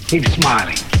 Okay. Keep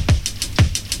smiling.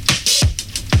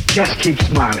 Just keep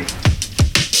smiling.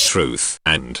 Truth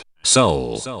and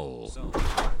Soul.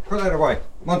 Put that away.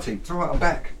 Monty, it's all right, I'm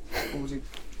back. What was he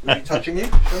touching you?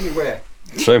 Show me where.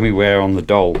 Show me where on the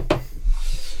doll.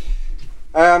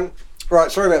 Right,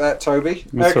 sorry about that, Toby.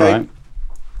 That's all right.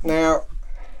 Now,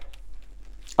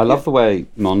 I love the way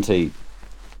Monty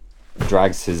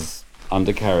drags his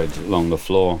undercarriage along the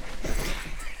floor.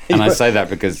 And I say that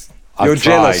because You're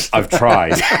jealous. I've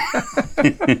tried.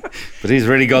 But he's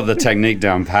really got the technique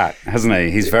down pat, hasn't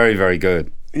he? He's very, very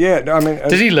good. yeah, I mean...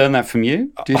 Did he learn that from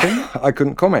you, do you think? I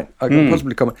couldn't comment. I couldn't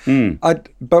possibly comment.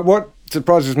 But what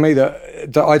surprises me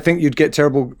that I think you'd get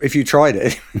terrible if you tried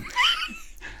it.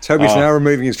 Toby's now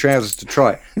removing his trousers to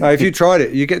try it. Now, if you tried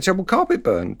it, you get terrible carpet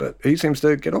burn, but he seems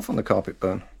to get off on the carpet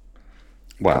burn.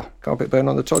 Wow. Carpet burn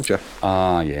on the Todger.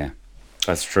 Yeah.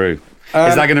 That's true.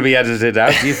 Is that going to be edited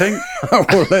out, do you think?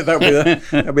 Well, that'll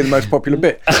be the most popular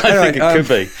bit. Anyway, I think it could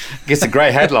be. It's a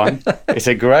great headline. It's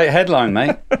a great headline,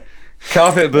 mate.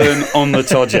 Carpet burn on the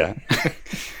Todger.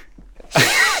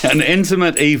 An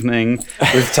intimate evening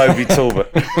with Toby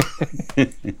Talbot.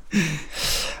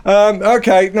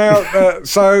 Okay, now,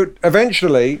 so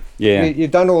eventually, Yeah.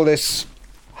 you've done all this.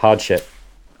 Hardship.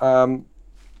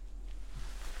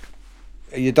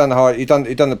 You've done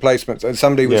the placements, and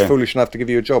somebody was Yeah. foolish enough to give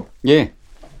you a job. Yeah.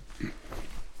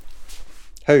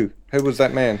 Who was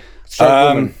that man? Straight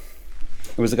woman.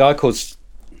 It was a guy called...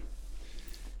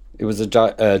 It was a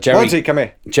Jerry... Monty, come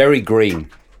here. Jerry Green.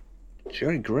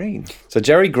 Jerry Green. So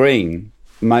Jerry Green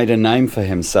made a name for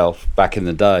himself back in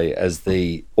the day as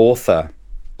the author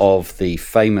of the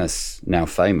now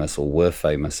famous, or were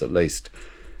famous at least,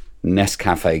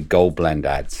 Nescafe Gold Blend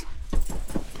ads.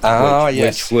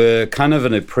 Yes. Which were kind of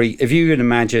if you can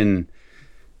imagine,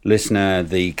 listener,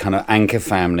 the kind of Anchor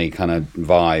Family kind of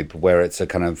vibe, where it's a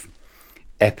kind of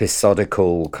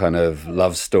episodical kind of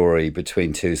love story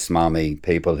between two smarmy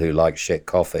people who like shit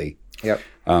coffee. Yep.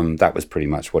 That was pretty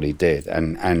much what he did,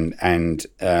 and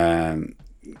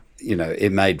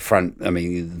it made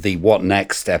the What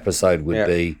Next episode would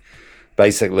be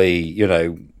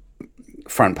basically,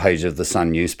 front page of the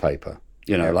Sun newspaper,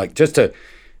 like just to,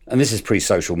 and this is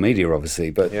pre-social media,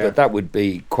 obviously, but that would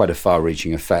be quite a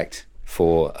far-reaching effect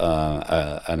for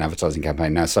an advertising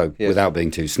campaign. Now, so without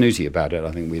being too snooty about it,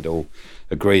 I think we'd all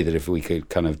agree that if we could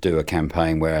kind of do a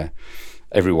campaign where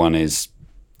everyone is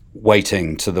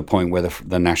waiting to the point where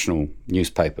the national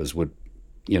newspapers would,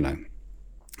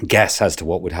 guess as to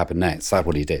what would happen next. That's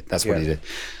what he did. That's what he did.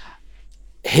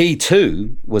 He,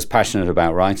 too, was passionate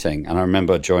about writing, and I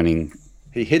remember joining...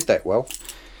 He hid that well.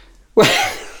 Well,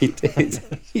 he did.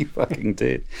 He fucking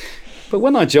did. But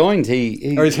when I joined,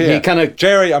 he kind of...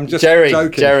 Jerry, I'm just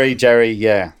joking. Jerry.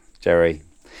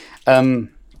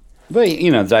 But,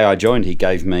 the day I joined, he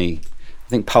gave me... I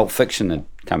think Pulp Fiction had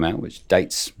come out, which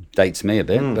dates me a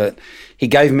bit, but he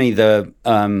gave me the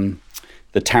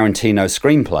Tarantino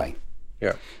screenplay.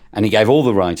 Yeah. And he gave all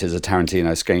the writers a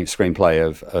Tarantino screenplay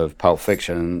of Pulp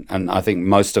Fiction, and I think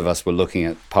most of us were looking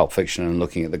at Pulp Fiction and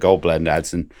looking at the Gold Blend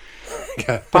ads, and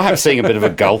perhaps seeing a bit of a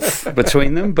gulf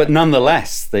between them. But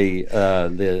nonetheless, the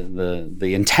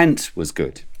intent was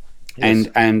good. Yes.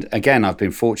 And again, I've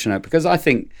been fortunate because I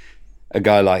think a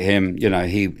guy like him,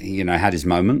 he had his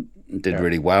moment, did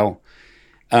really well.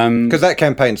 Because that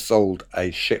campaign sold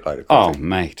a shitload of coffee. Oh,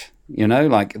 mate.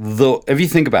 If you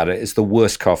think about it, it's the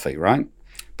worst coffee, right?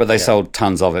 But they sold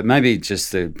tons of it. Maybe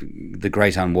just the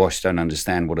great unwashed don't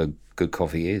understand what a good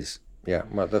coffee is. Yeah,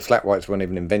 well, the flat whites weren't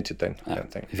even invented then, I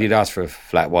don't think. If you'd asked for a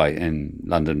flat white in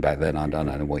London back then, I don't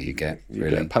know what you get, really.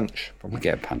 You get a punch. Probably. You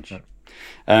get a punch.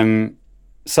 Yeah.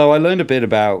 So I learned a bit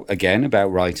about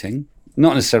writing.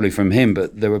 Not necessarily from him,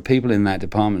 but there were people in that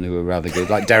department who were rather good,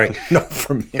 like Derek. Not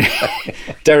from him.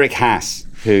 Derek Haas,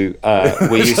 who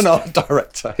who's an art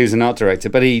director. Who's an art director,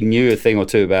 but he knew a thing or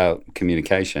two about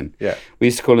communication. Yeah, we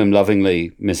used to call him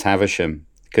lovingly Miss Havisham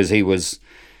because he was,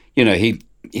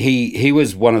 he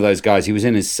was one of those guys. He was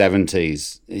in his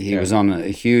 70s. He was on a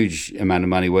huge amount of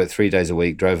money, worked 3 days a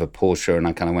week, drove a Porsche, and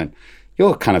I kind of went,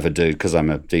 "You're kind of a dude," because I'm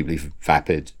a deeply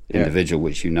vapid individual,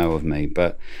 which you know of me.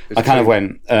 But I kind of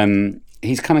went,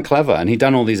 he's kind of clever, and he'd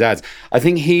done all these ads. I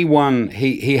think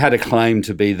he had a claim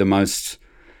to be the most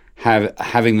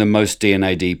having the most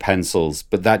D&AD pencils,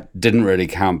 but that didn't really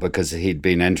count because he'd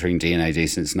been entering D&AD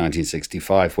since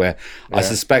 1965, where I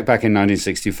suspect back in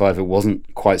 1965 it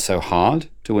wasn't quite so hard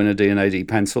to win a D&AD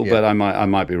pencil, but I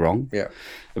might be wrong. Yeah.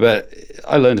 But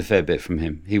I learned a fair bit from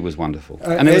him. He was wonderful.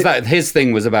 And it was that his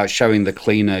thing was about showing the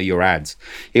cleaner your ads.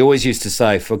 He always used to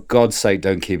say, for God's sake,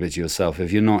 don't keep it to yourself.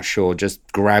 If you're not sure, just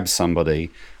grab somebody,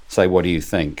 say, what do you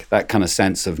think? That kind of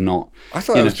sense of not... I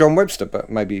thought it was John Webster, but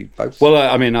maybe both. Well,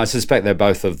 I mean, I suspect they're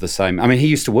both of the same. I mean, he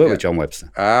used to work with John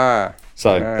Webster.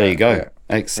 So there you go.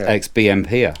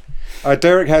 Ex-BMPer.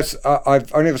 Derek has...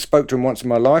 I've only ever spoke to him once in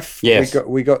my life. Yes.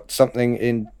 We got something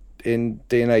in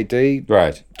D&AD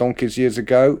Right. donkeys years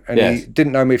ago, and he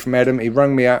didn't know me from Adam. He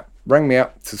rang me up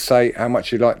to say how much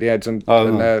he liked the ads, and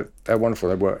they're wonderful.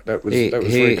 They were. That was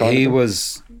very kind. He of him.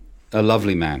 was a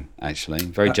lovely man, actually,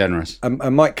 very generous. And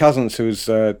Mike Cousins, who was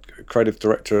creative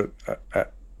director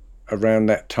at around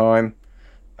that time,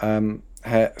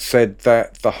 said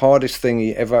that the hardest thing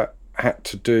he ever had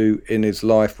to do in his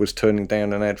life was turning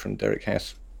down an ad from Derek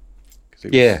Hess,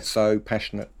 because he was so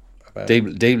passionate about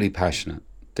it. Deeply passionate.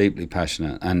 Deeply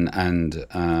passionate and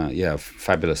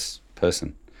fabulous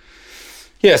person.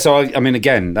 Yeah, so I mean,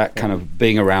 again, that kind of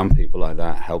being around people like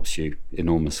that helps you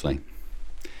enormously.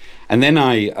 And then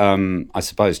I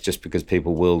suppose just because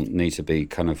people will need to be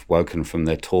kind of woken from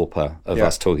their torpor of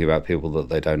us talking about people that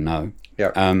they don't know.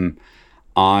 Yeah.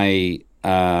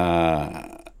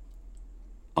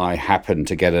 I happened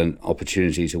to get an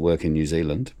opportunity to work in New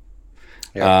Zealand,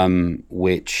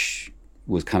 which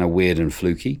was kind of weird and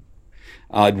fluky.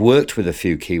 I'd worked with a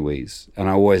few Kiwis, and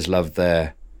I always loved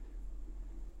their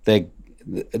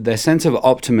sense of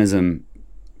optimism,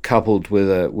 coupled with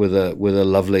a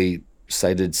lovely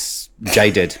jaded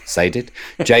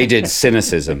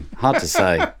cynicism. Hard to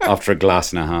say after a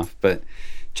glass and a half, but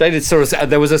jaded sort of.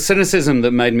 There was a cynicism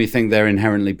that made me think they're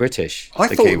inherently British.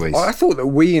 Kiwis. I thought that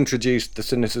we introduced the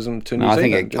cynicism to New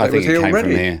Zealand. I think it came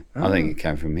from here. I think it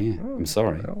came from here. I'm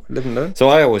sorry. Well, live and learn. So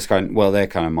I always they're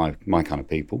kind of my kind of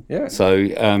people. Yeah. So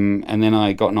and then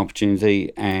I got an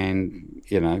opportunity, and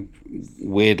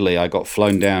weirdly I got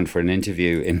flown down for an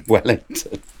interview in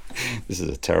Wellington. This is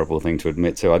a terrible thing to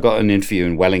admit to. I got an interview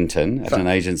in Wellington at an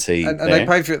agency. And they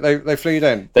paid for it. They flew you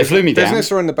down. They flew me down.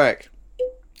 Business or in the back?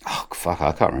 Oh fuck!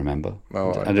 I can't remember.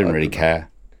 Oh, I didn't really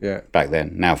care. Yeah. Back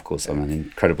then. Now, of course, I'm an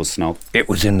incredible snob. It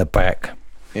was in the back.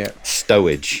 Yeah.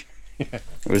 Stowage. It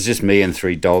was just me and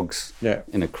 3 dogs. Yeah.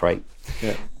 In a crate.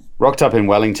 Yeah. Rocked up in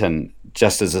Wellington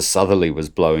just as a southerly was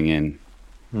blowing in,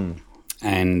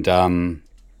 and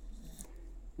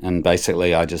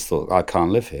basically I just thought, I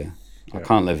can't live here. I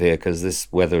can't live here because this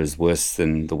weather is worse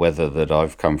than the weather that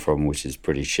I've come from, which is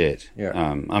pretty shit. Yeah.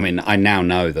 I mean, I now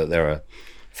know that there are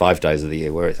 5 days of the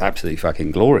year where it's absolutely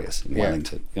fucking glorious in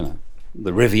Wellington.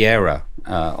 The Riviera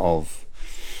of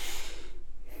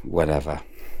wherever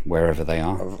they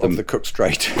are. Of the Cook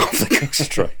Strait. Of the Cook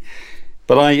Strait.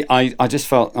 But I just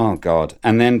felt, oh God.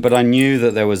 But I knew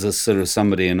that there was a sort of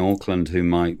somebody in Auckland who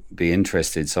might be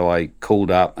interested. So I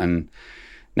called up, and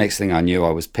next thing I knew,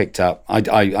 I was picked up.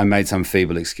 I made some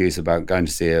feeble excuse about going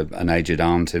to see an aged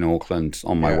aunt in Auckland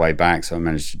on my way back. So I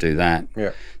managed to do that.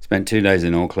 Yeah. Spent 2 days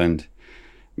in Auckland.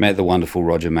 Met the wonderful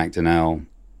Roger McDonnell.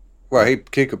 Well, he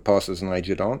could pass as an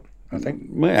aged aunt, I think.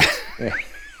 Yeah. Yeah.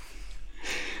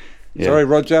 Sorry,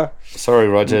 Roger.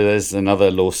 There's another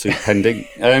lawsuit pending.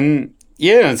 And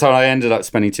so I ended up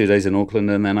spending 2 days in Auckland,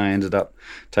 and then I ended up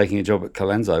taking a job at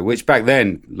Colenso, which back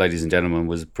then, ladies and gentlemen,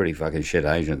 was a pretty fucking shit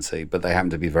agency, but they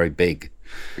happened to be very big.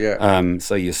 Yeah.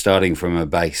 So you're starting from a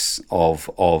base of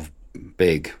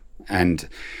big, and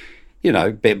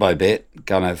bit by bit,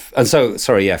 kind of. And so,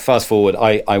 fast forward,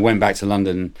 I went back to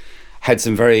London, had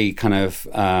some very kind of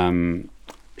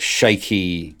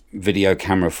shaky video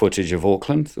camera footage of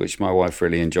Auckland, which my wife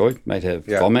really enjoyed, made her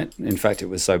vomit. In fact, it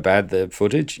was so bad, the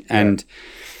footage. And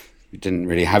we didn't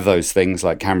really have those things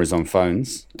like cameras on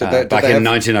phones back in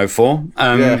 1904.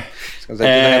 And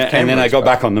then I got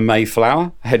back on the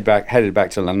Mayflower, headed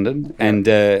back to London, and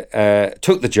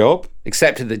took the job,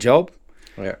 accepted the job.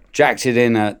 Yeah. Jacked it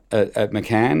in at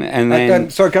McCann, and then.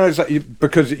 So can I say,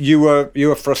 because you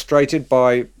were frustrated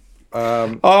by.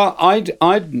 I'd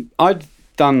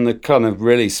done the kind of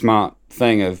really smart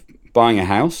thing of buying a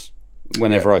house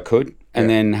whenever I could, and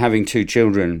then having 2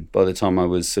 children by the time I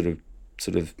was sort of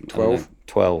 12.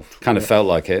 Kind of felt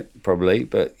like it probably,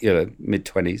 but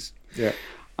mid-20s. Yeah.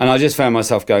 And I just found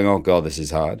myself going, oh God, this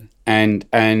is hard. And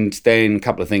then a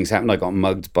couple of things happened. I got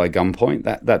mugged by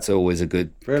gunpoint. That's always a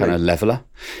good kind of leveler.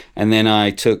 And then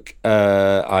I took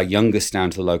our youngest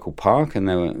down to the local park,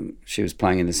 and she was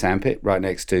playing in the sandpit right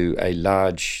next to a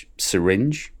large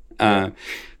syringe A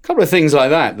couple of things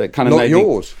like that kind of Not made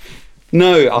yours.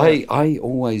 No, I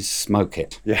always smoke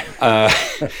it. Yeah. I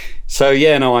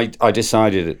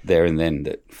decided there and then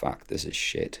that, fuck, this is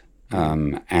shit.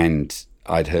 And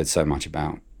I'd heard so much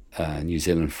about New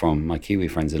Zealand from my Kiwi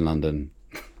friends in London,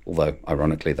 although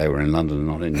ironically they were in London and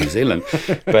not in New Zealand.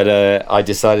 But I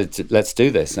decided let's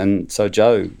do this. And so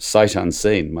Jo, sight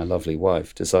unseen, my lovely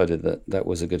wife, decided that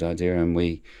was a good idea. And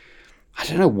I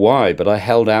don't know why, but I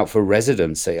held out for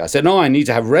residency. I said, no, I need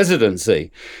to have residency.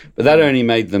 But that only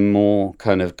made them more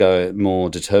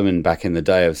determined back in the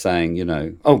day of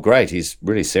saying, oh, great, he's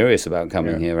really serious about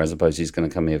coming here, as opposed to he's going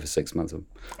to come here for 6 months.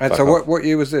 And so what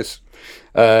year was this?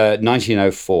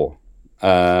 1904.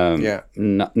 Yeah.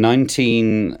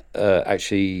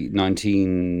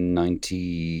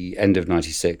 1990, end of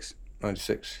 96.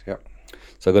 96, yeah.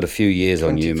 So I got a few years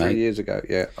on you, mate. 23 years ago,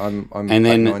 yeah. I'm and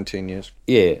then, 19 years.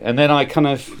 Yeah, and then I kind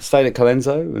of stayed at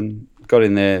Colenso and got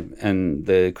in there, and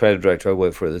the creative director I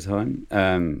worked for at the time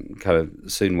kind of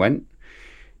soon went.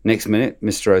 Next minute,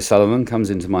 Mr. O'Sullivan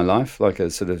comes into my life like a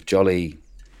sort of jolly,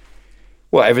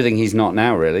 well, everything he's not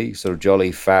now, really. Sort of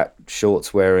jolly, fat,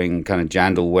 shorts wearing, kind of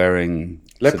jandal wearing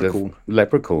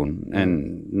leprechaun,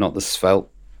 and not the svelte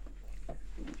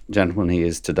gentleman he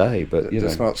is today, but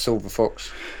the smart silver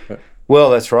fox. But.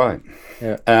 Well, that's right.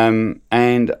 Yeah.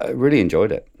 And I really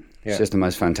enjoyed it. Yeah. It's just the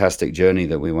most fantastic journey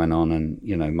that we went on, and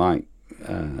Mike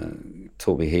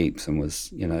taught me heaps, and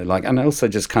was and also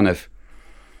just kind of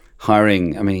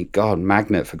hiring. I mean, God,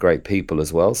 magnet for great people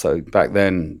as well. So back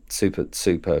then, super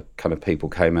kind of people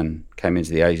came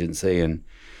into the agency, and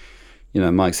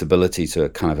Mike's ability to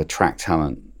kind of attract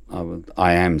talent,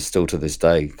 I am still to this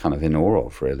day kind of in awe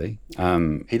of, really.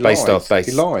 He lies. I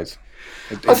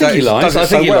think he lies.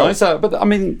 But I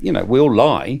mean, we all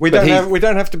lie. We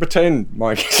don't have to pretend,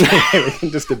 Mike. We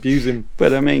can just abuse him.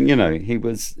 But I mean, he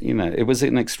was. It was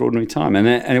an extraordinary time, and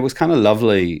it was kind of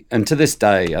lovely. And to this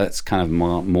day, that's kind of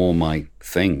more my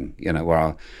thing.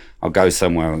 Where I'll go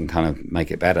somewhere and kind of make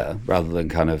it better, rather than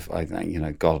kind of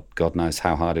God knows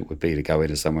how hard it would be to go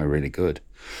into somewhere really good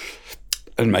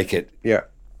and make it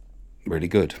really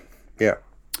good. Yeah.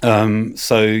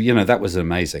 So that was an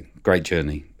amazing, great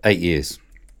journey. 8 years,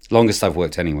 longest I've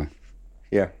worked anywhere.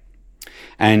 Yeah.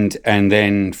 And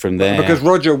then from there, because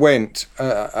Roger went,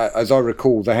 as I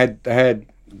recall, they had the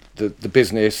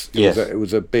business. It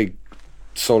was a big,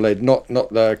 solid, not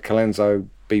the Colenso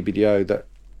BBDO that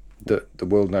the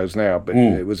world knows now, but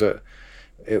it was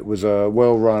a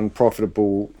well-run,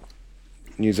 profitable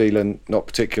New Zealand, not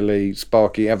particularly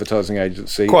sparky advertising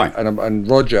agency. Quite. And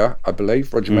Roger, I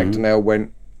believe, Roger McDonnell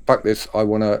went, fuck this, I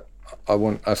want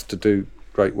us to do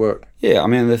great work. Yeah, I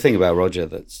mean, the thing about Roger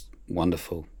that's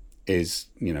wonderful is,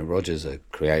 Roger's a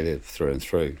creative through and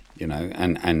through,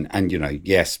 and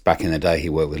yes, back in the day he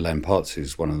worked with Len Potts,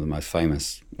 who's one of the most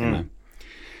famous,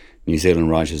 New Zealand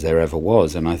writers there ever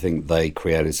was, and I think they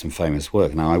created some famous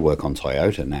work. Now I work on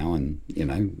Toyota now, and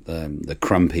the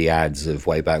crumpy ads of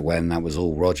way back when, that was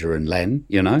all Roger and Len,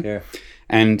 Yeah.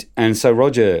 And so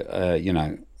Roger,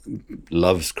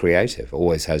 loves creative,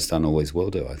 always has done, always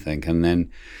will do, I think. And then,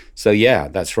 so yeah,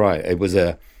 that's right. It was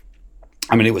still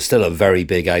a very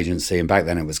big agency, and back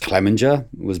then it was Clemenger.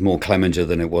 It was more Clemenger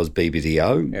than it was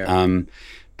BBDO. Yeah.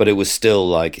 But it was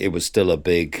still a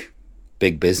big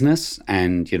business,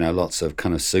 and lots of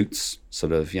kind of suits,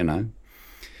 sort of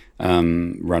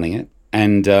running it.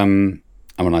 And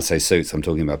when I say suits, I'm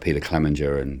talking about Peter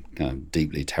Clemenger and kind of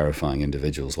deeply terrifying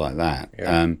individuals like that.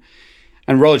 Yeah.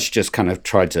 And Rog just kind of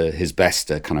tried his best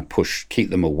to kind of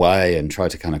keep them away and try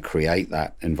to kind of create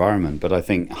that environment. But I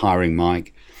think hiring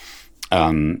Mike,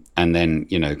 and then,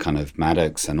 kind of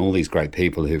Maddox and all these great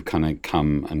people who've kind of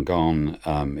come and gone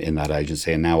in that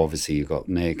agency. And now obviously you've got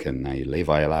Nick and now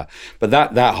Levi. But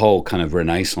that whole kind of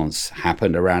renaissance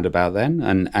happened around about then.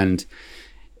 And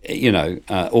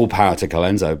all power to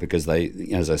Colenso, because they,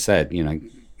 as I said,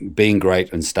 being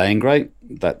great and staying great,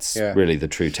 that's really the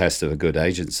true test of a good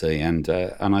agency. And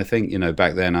I think,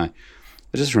 back then I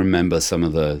just remember some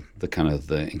of the kind of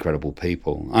the incredible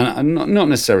people, and not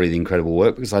necessarily the incredible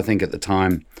work, because I think at the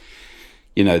time,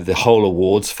 the whole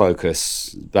awards focus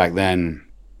back then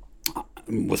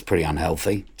was pretty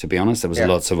unhealthy, to be honest. There was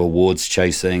lots of awards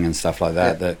chasing and stuff like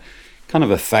that that kind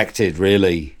of affected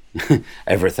really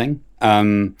everything.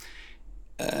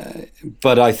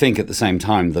 But I think at the same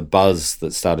time, the buzz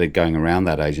that started going around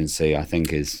that agency, I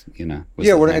think is, was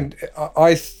and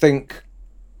I think,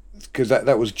 because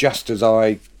that was just as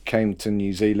I came to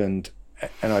New Zealand,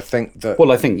 and I think that...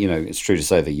 Well, I think, it's true to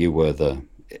say that you were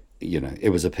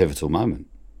it was a pivotal moment.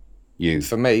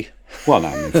 For me? Well, no,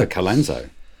 I mean, for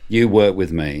Colenso. You worked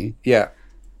with me. Yeah.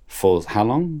 For how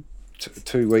long?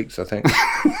 2 weeks, I think.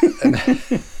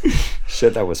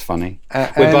 Shit, that was funny. We're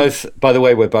and- both, by the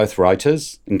way, we're both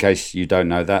writers, in case you don't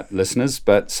know that, listeners.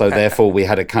 But so therefore we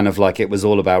had a kind of like, it was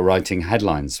all about writing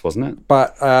headlines, wasn't it?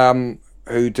 But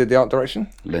who did the art direction?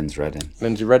 Lindsay Redding.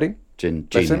 Lindsay Redding.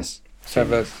 Genius. Let's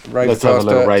have a Let's have a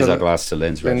little razor glass to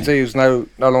Lindsay Redding. Lindsay, who's no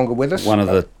longer with us. One of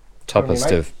the toppest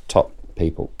mate. of top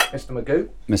people. Mr. Magoo.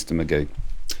 Mr. Magoo.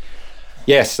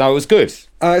 Yes, that was good.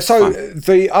 So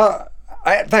the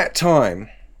at that time,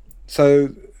 so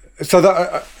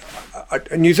that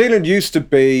New Zealand used to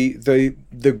be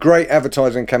the great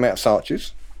advertising came out of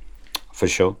Saatchi's, For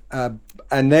sure.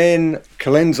 and then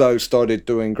Colenso started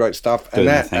doing great stuff, Doing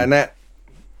their thing. and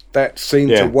that seemed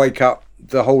Yeah. to wake up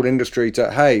the whole industry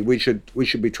to, hey, we should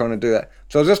be trying to do that.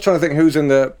 So I was just trying to think who's in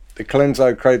the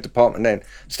Colenso creative department then.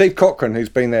 Steve Cochran, who's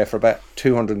been there for about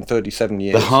 237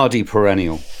 years. The hardy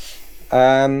perennial.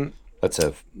 Um, That's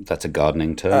a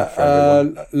gardening term for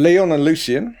everyone. Leon and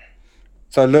Lucian.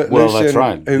 So Well, Lucian, that's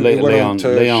right. who went on to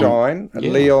Leon- Shine. And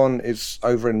yeah. Leon is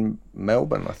over in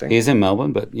Melbourne, I think. He is in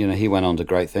Melbourne, but he went on to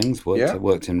great things. Yeah.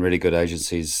 Worked in really good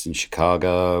agencies in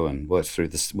Chicago, and worked through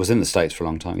this. Was in the States for a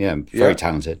long time. Yeah, very Yeah.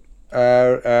 talented.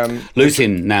 Uh,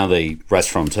 Lucian, now the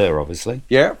restaurateur, obviously.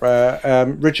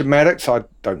 Richard Maddox, I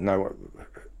don't know.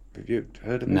 Have you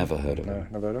heard of him? Never heard of him.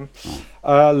 No, never heard of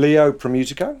him. Leo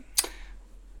Promutico.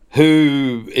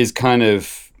 Who is kind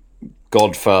of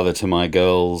godfather to my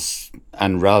girls,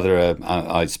 and rather,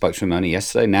 I spoke to him only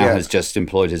yesterday. Now Yeah. has just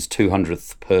employed his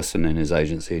 200th person in his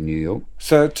agency in New York.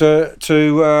 So to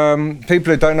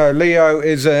people who don't know, Leo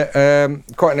is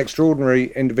quite an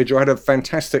extraordinary individual. I had a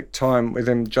fantastic time with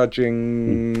him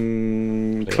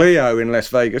judging Cleo in Las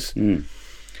Vegas,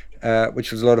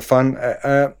 which was a lot of fun.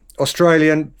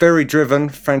 Australian, very driven,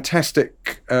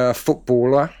 fantastic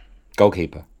footballer,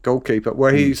 goalkeeper.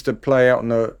 Where he used to play out on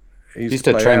the. He used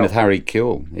to train with Harry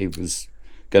Kewell. He was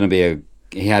going to be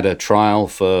he had a trial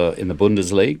in the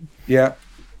Bundesliga. Yeah.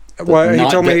 Well, he night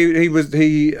told that-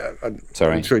 me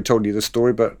Sorry. I'm sure he told you the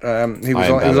story, but he was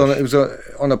embellish.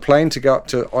 on a plane to go up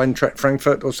to Eintracht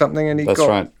Frankfurt or something, and That's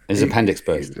right. His appendix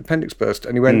burst. His appendix burst,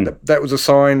 and he went. That was a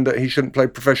sign that he shouldn't play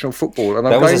professional football. And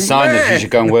That was a sign that he should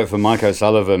go and work for Mike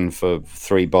O'Sullivan for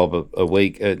 $3 bob a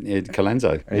week at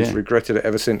Colenso. And he's regretted it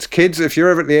ever since. Kids, if you're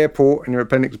ever at the airport and your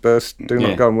appendix bursts, do not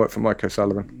Yeah. go and work for Mike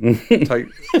O'Sullivan.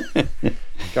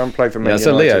 Go and play for Man Yeah,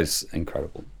 so United. Leo's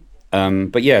incredible.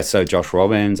 But yeah, so Josh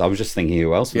Robbins. I was just thinking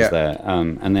who else was Yeah. there.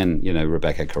 And then,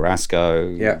 Rebecca Carrasco,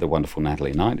 Yeah. the wonderful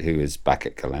Natalie Knight, who is back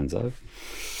at Colenso.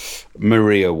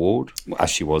 Maria Ward, as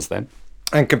she was then.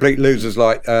 And complete losers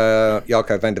like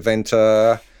Jaco van der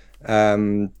Venter,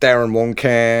 Darren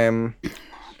Wonkam,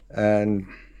 and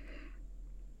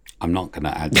I'm not going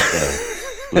to add to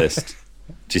the list.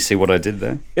 Do you see what I did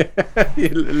there? you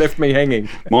left me hanging.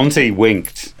 Monty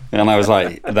winked, and I was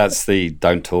like, that's the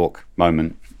don't talk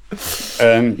moment.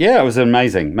 Yeah, it was an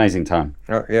amazing time.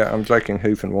 Oh, yeah, I'm joking,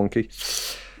 Hoof and Wonky.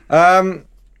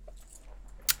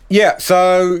 Yeah,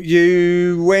 so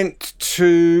you went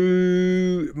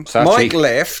to... Saatchi. Mike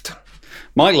left.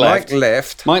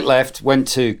 Mike left, went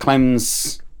to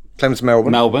Clem's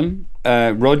Melbourne.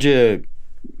 Roger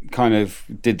kind of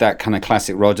did that kind of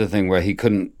classic Roger thing where he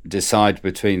couldn't decide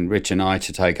between Rich and I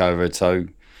to take over, so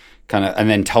kind of, and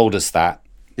then told us that.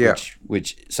 Yeah.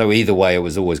 Which so either way it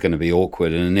was always going to be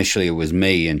awkward, and initially it was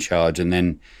me in charge, and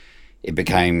then it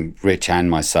became Rich and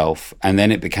myself, and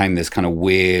then it became this kind of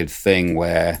weird thing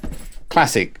where,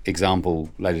 classic example,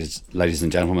 ladies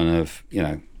and gentlemen, of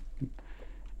a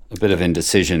bit of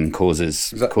indecision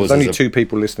causes There's only two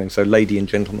people listening, so lady and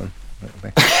gentleman.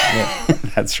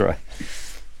 That's right.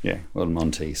 Yeah, well,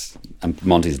 Monty's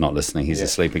not listening; he's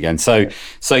asleep again. So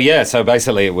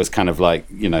basically, it was kind of like,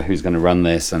 who's going to run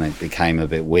this, and it became a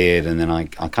bit weird. And then I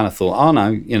kind of thought, oh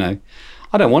no,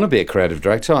 I don't want to be a creative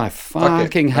director. I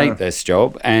fucking hate this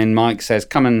job. And Mike says,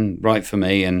 come and write for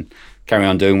me and carry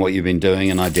on doing what you've been doing,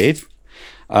 and I did.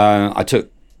 I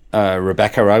took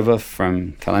Rebecca over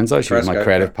from Colenso. She was my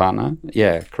creative partner.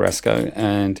 Yeah, Carrasco,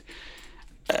 and.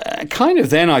 Kind of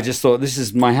then I just thought, this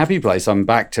is my happy place. I'm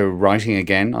back to writing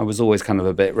again. I was always kind of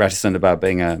a bit reticent about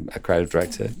being a creative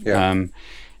director. Yeah.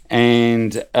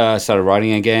 And started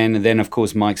writing again. And then, of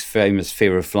course, Mike's famous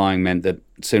fear of flying meant that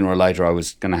sooner or later I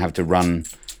was going to have to run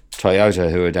Toyota,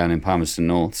 who are down in Palmerston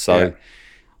North. So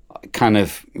kind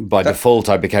of by default,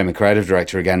 I became a creative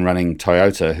director again, running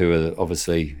Toyota, who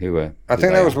are... I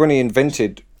think that was when he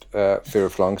invented... fear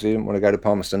of flying, because he didn't want to go to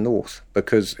Palmerston North,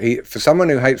 because for someone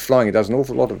who hates flying, he does an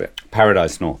awful lot of it.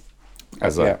 Paradise North.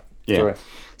 Sorry.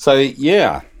 So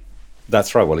yeah,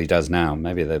 that's right. Well, he does now.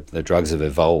 Maybe the drugs have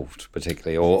evolved,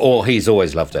 particularly, or he's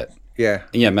always loved it. Yeah.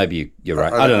 Yeah, maybe you're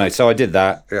right. I don't know. So I did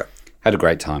that. Yeah. Had a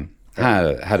great time. Had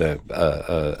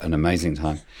an amazing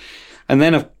time. And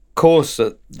then, of course,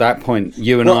 at that point,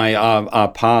 you and I,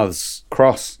 our paths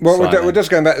cross. Well, we're just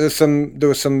going back. There was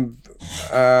some.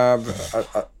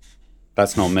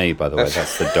 That's not me, by the way.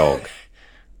 That's the dog.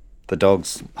 The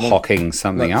dog's hocking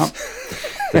something up.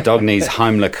 The dog needs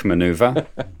Heimlich maneuver.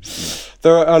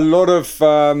 There are a lot of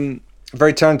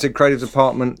very talented creative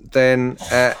department then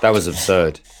at... That was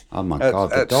absurd. Oh, my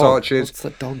God, the dog. Saatchi's. What's the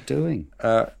dog doing?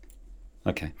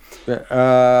 Okay.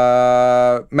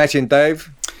 Matty and Dave.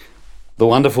 The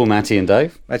wonderful Matty and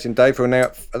Dave. Matty and Dave, who are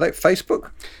now... Are they at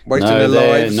Facebook? Wasting No,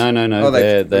 their lives? No. Oh,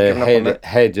 they're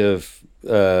head of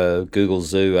Google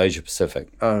Zoo Asia Pacific.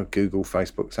 Oh, Google,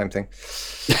 Facebook, same thing.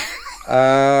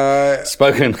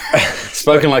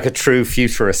 Spoken like a true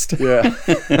futurist. Yeah.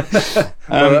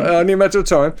 Only a matter of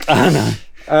time. I know.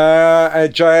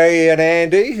 Jay and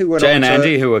Andy, who went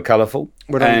who were colourful.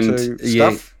 Went on to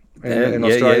stuff in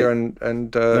Australia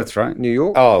and that's right. New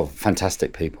York. Oh,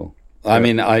 fantastic people. I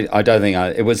mean, I don't think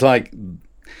it was like,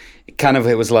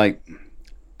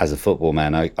 as a football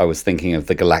man, I was thinking of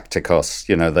the Galacticos,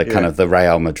 kind of the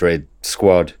Real Madrid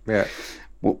squad. Yeah.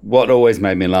 What always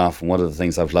made me laugh, and one of the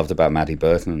things I've loved about Matty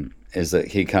Burton, is that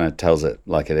he kind of tells it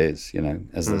like it is,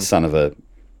 as the son of a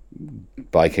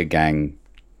biker gang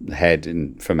head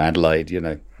from Adelaide,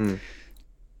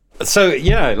 So,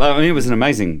 it was an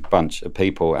amazing bunch of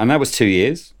people. And that was 2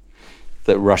 years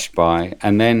that rushed by.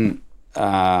 And then,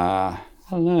 I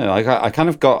don't know,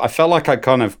 I felt like I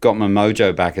kind of got my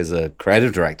mojo back as a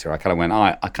creative director. I kind of went,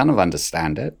 I kind of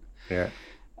understand it. Yeah.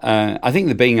 I think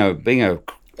that being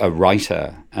a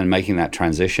writer and making that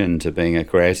transition to being a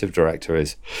creative director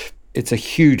it's a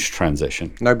huge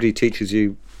transition. Nobody teaches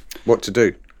you what to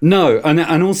do. No,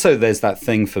 and also there's that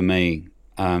thing for me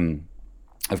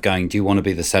of going, do you want to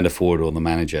be the centre forward or the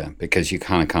manager? Because you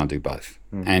kind of can't do both.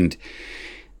 And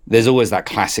there's always that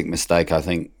classic mistake I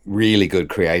think really good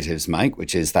creatives make,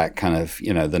 which is that kind of,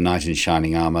 the knight in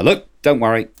shining armour. Look, don't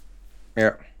worry.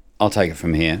 Yeah. I'll take it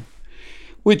from here.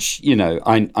 Which,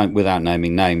 I without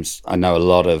naming names, I know a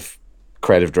lot of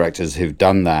creative directors who've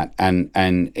done that, and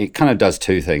it kind of does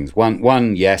two things.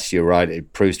 One, yes, you're right,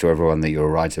 it proves to everyone that you're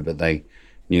a writer, but they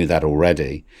knew that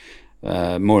already.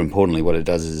 More importantly, what it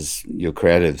does is your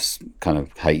creatives kind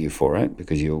of hate you for it,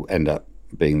 because you'll end up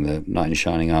being the knight in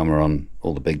shining armour on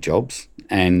all the big jobs.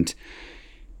 And,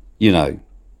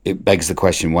 it begs the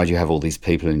question, why do you have all these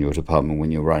people in your department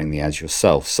when you're writing the ads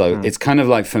yourself? So it's kind of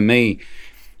like, for me,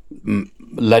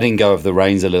 letting go of the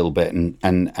reins a little bit, and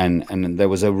there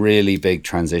was a really big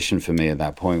transition for me at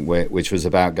that point, which was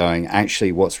about going,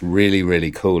 actually what's really,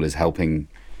 really cool is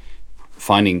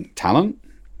finding talent,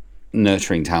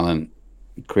 nurturing talent,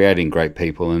 creating great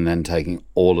people, and then taking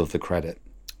all of the credit.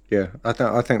 Yeah,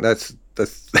 I think that's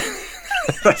that's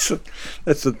the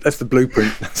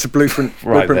blueprint. That's the blueprint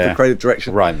Right for there. creative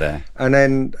direction. Right there. And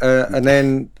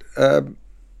then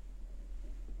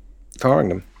firing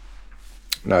them.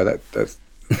 No,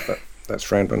 that's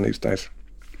frowned on these days.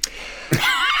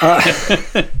 But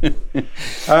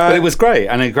it was great,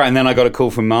 and then I got a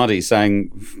call from Marty saying,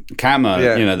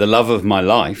 Katma, the love of my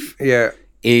life,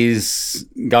 is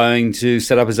going to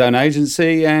set up his own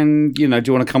agency, and do you want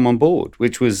to come on board?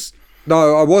 Which was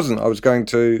no, I wasn't. I was going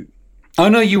to. Oh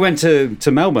no, you went to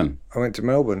Melbourne. I went to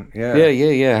Melbourne. Yeah.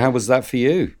 Yeah. How was that for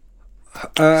you?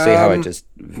 See how I just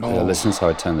listeners how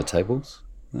I turn the tables.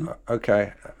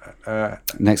 Okay.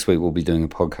 Next week we'll be doing a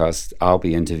podcast. I'll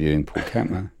be interviewing Paul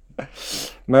Katma.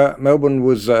 Melbourne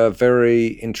was a very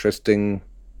interesting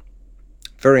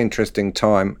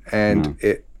time, and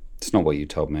it's not what you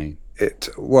told me.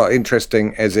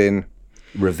 Interesting as in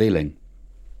revealing.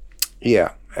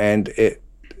 Yeah, and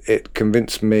it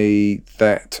convinced me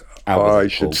that I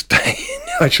should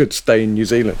stay in New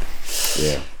Zealand.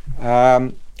 Yeah.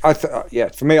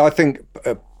 For me, I think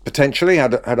potentially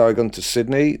had I gone to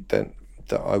Sydney, then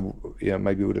that I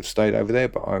maybe would have stayed over there.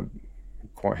 But I'm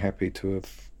quite happy to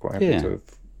have.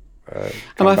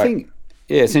 And I think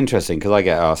it's interesting because I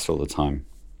get asked all the time,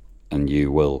 and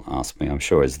you will ask me, I'm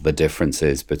sure, is the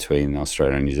differences between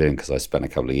Australia and New Zealand, because I spent a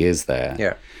couple of years there.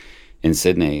 Yeah. In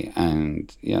Sydney, and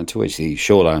to which the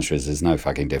short answer is there's no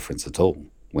fucking difference at all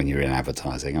when you're in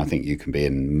advertising. I think you can be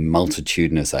in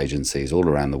multitudinous agencies all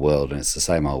around the world, and it's the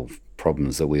same old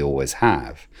problems that we always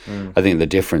have. I think the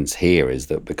difference here is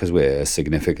that because we're a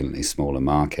significantly smaller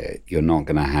market, you're not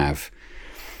going to have,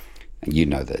 you're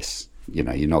not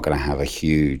going to have a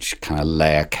huge kind of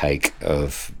layer cake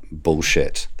of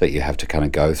bullshit that you have to kind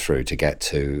of go through to get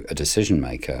to a decision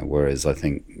maker. Whereas I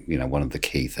think, one of the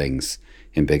key things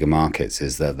in bigger markets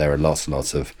is that there are lots and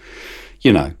lots of,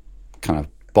 kind of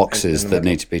boxes that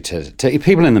need to be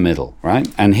people in the middle, right?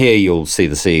 And here you'll see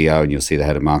the CEO and you'll see the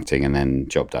head of marketing, and then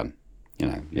job done.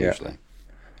 Usually.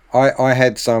 I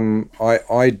had some.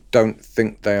 I don't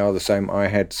think they are the same. I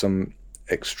had some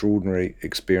extraordinary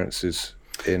experiences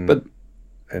in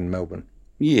Melbourne.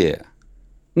 Yeah.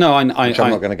 No, I'm not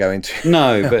going to go into.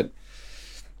 No, but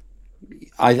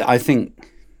I think,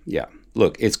 yeah.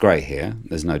 Look, it's great here.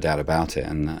 There's no doubt about it,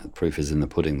 and the proof is in the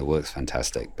pudding. The work's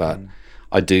fantastic, but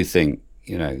I do think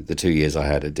the 2 years I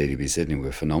had at DDB Sydney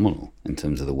were phenomenal in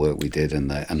terms of the work we did and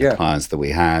the clients that we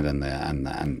had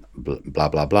and blah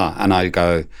blah blah. And I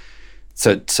go,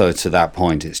 so to that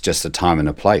point, it's just a time and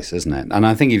a place, isn't it? And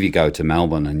I think if you go to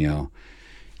Melbourne and you're,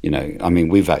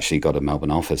 we've actually got a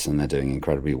Melbourne office and they're doing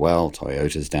incredibly well.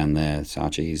 Toyota's down there,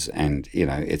 Saatchi's, and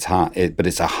it's hard, but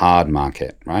it's a hard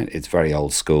market, right? It's very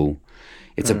old school.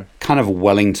 It's a kind of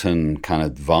Wellington kind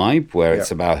of vibe where it's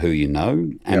about who you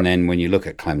know. And then when you look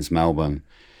at Clems Melbourne,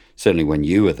 certainly when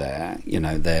you were there,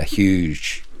 they're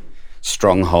huge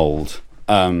stronghold.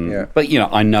 But,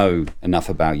 I know enough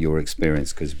about your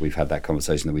experience because we've had that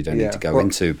conversation that we don't need to go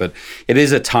into. But it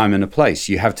is a time and a place.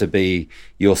 You have to be,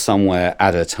 you're somewhere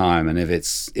at a time. And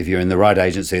if you're in the right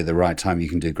agency at the right time, you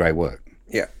can do great work.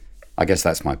 Yeah. I guess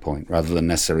that's my point, rather than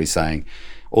necessarily saying,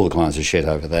 all the clients are shit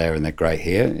over there and they're great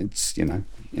here. It's not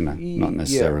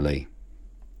necessarily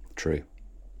true.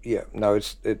 Yeah, no,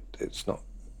 it's not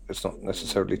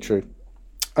necessarily true.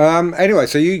 Anyway,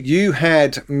 so you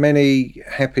had many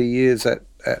happy years at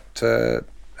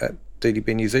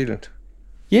DDB New Zealand.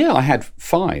 Yeah, I had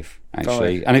 5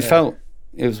 actually, and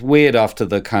it was weird after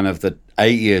the kind of the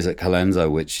 8 years at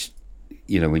Colenso, which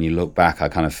when you look back,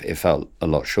 it felt a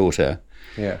lot shorter.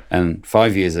 Yeah, and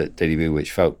 5 years at DDB,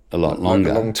 which felt a lot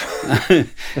longer, like a long time.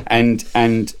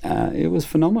 and it was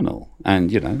phenomenal.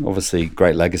 And obviously,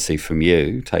 great legacy from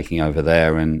you taking over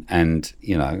there, and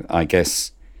I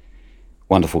guess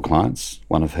wonderful clients.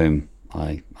 One of whom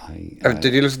I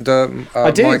did you listen to?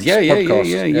 I did. Mike's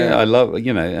podcast? Yeah. I love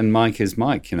and Mike is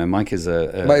Mike. Mike is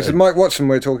a Mike Watson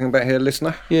we're talking about here,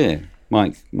 listener. Yeah.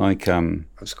 Mike of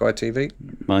Sky TV.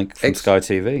 Mike from Sky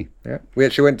TV. Yeah, we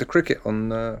actually went to cricket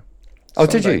on. Oh,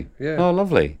 Sunday. did you? Yeah. Oh,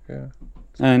 lovely. Yeah.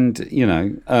 And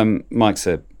Mike's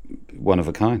a one of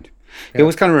a kind. Yeah. He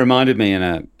always kind of reminded me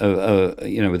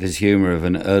with his humour of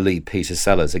an early Peter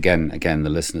Sellers. Again, the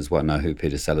listeners won't know who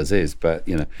Peter Sellers is, but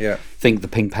think the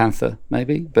Pink Panther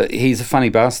maybe. But he's a funny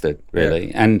bastard, really.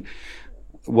 Yeah. And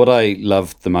what I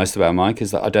loved the most about Mike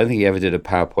is that I don't think he ever did a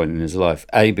PowerPoint in his life.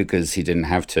 A, because he didn't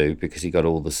have to, because he got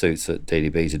all the suits at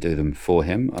DDB to do them for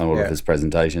him, all of his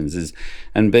presentations.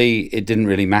 And B, it didn't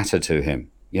really matter to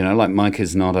him. Mike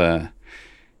is not a...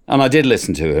 And I did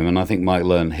listen to him, and I think Mike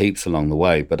learned heaps along the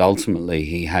way, but ultimately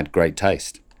he had great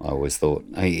taste, I always thought.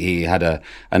 He had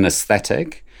an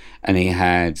aesthetic, and he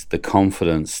had the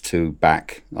confidence to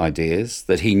back ideas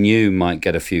that he knew might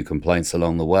get a few complaints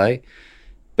along the way,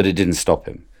 but it didn't stop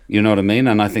him. You know what I mean?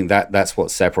 And I think that's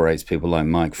what separates people like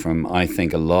Mike from, I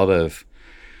think, a lot of,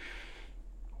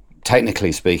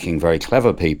 technically speaking, very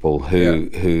clever people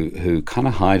who kind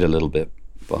of hide a little bit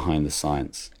behind the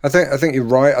science. I think you're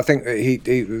right. I think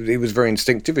he was very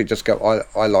instinctive. He'd just go,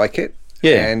 I like it.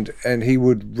 Yeah. And he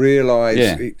would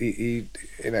realise he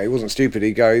wasn't stupid.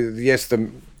 He'd go, yes,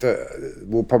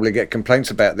 we'll probably get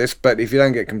complaints about this, but if you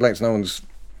don't get complaints, no one's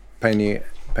paying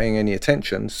any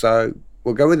attention. So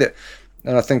we'll go with it.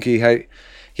 And I think he had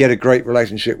a great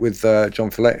relationship with John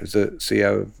Follett, who's the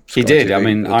CEO of Sky He did. TV I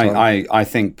mean, I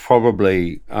think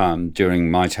probably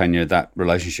during my tenure that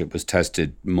relationship was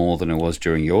tested more than it was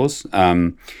during yours.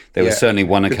 There was certainly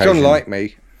one occasion. John liked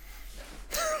me.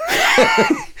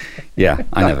 Yeah,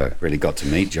 I never really got to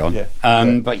meet John. Yeah.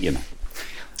 But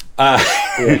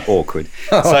awkward.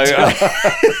 No,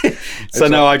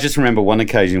 I just remember one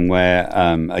occasion where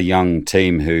a young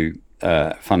team who,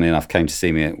 funnily enough, came to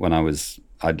see me when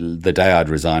the day I'd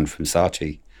resigned from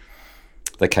Saatchi.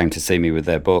 They came to see me with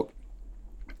their book.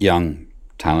 Young,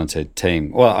 talented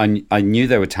team. Well, I knew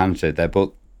they were talented. Their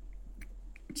book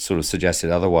sort of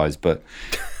suggested otherwise, but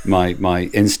my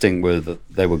instinct was that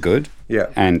they were good. Yeah.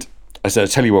 And I said, I'll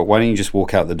tell you what, why don't you just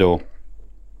walk out the door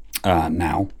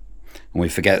now? And we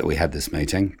forget that we had this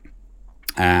meeting.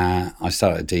 I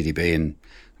started at DDB in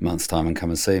a month's time and come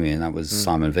and see me, and that was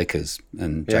Simon Vickers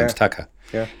and James Tucker.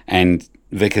 Yeah. And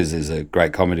Vickers is a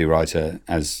great comedy writer,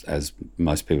 as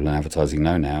most people in advertising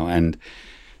know now, and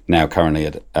now currently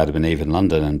at Adam and Eve in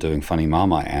London and doing funny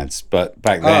Marmite ads. But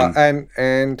back then...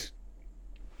 and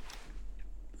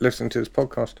listen to his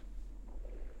podcast.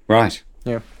 Right.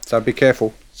 Yeah. So be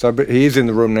careful. So he is in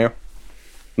the room now.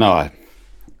 No,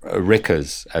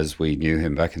 Rickers, as we knew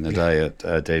him back in the day at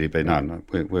DDB. No,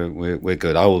 we're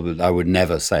good. I would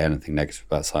never say anything negative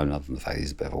about Simon other than the fact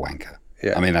he's a bit of a wanker.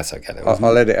 Yeah. I mean, that's okay.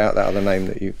 I'll edit out that other name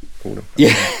that you called him.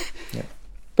 Yeah.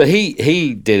 But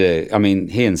he did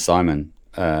he and Simon,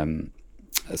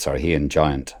 he and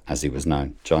Giant, as he was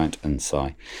known, Giant and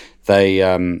Si,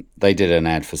 they did an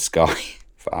ad for Sky.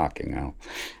 Fucking hell.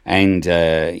 And,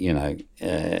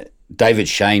 David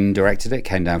Shane directed it,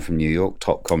 came down from New York,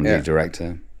 top comedy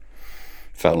director.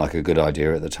 Felt like a good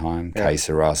idea at the time. Yeah. K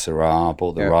Sarah Sarah,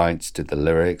 bought the rights, did the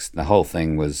lyrics. The whole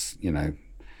thing was, when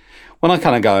I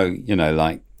kind of go,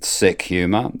 like sick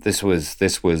humor, this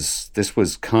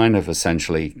was kind of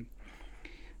essentially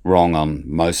wrong on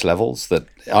most levels. That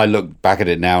I look back at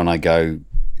it now and I go,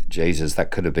 Jesus,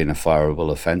 that could have been a fireable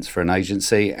offence for an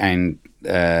agency. And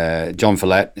John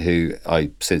Follett, who I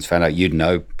since found out you'd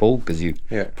know, Paul, because you've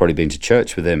probably been to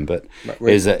church with him, but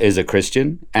is a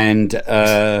Christian. And you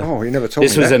never told me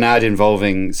this was that. an ad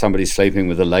involving somebody sleeping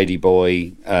with a lady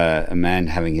boy, a man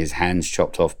having his hands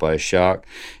chopped off by a shark.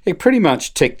 It pretty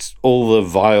much ticked all the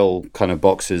vile kind of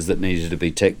boxes that needed to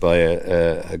be ticked by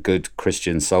a good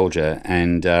Christian soldier.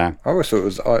 And I always thought it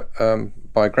was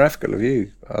biographical of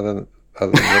you, other than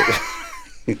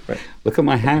Look at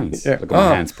my hands. Yeah. Look at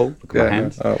my hands, Paul. Look at my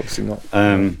hands. No, obviously not.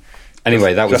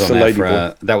 Anyway, that was just on a air lady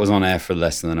for that was on air for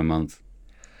less than a month.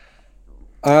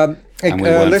 Hey, And we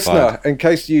weren't listener, fired. in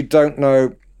case you don't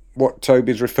know what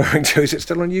Toby's referring to, is it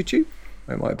still on YouTube?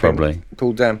 It might have been Probably.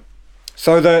 pulled down.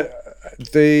 So it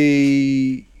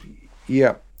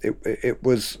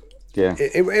was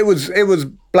it was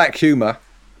black humour,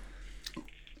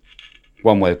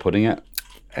 One way of putting it.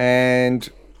 and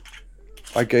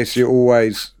I guess you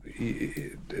always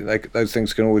those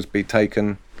things can always be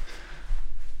taken.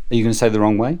 Are you going to say the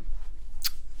wrong way?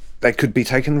 They could be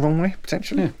taken the wrong way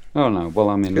potentially. Yeah. Oh no. Well,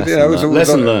 I mean, Yeah, it was always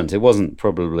lesson on- learned. It wasn't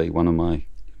probably one of my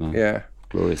Yeah.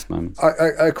 glorious moments.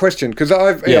 A question, because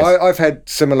I've Yes. I've had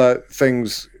similar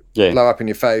things blow up in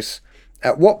your face.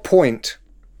 At what point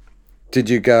did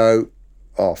you go,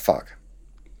 "Oh fuck,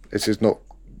 this is not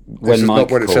Mike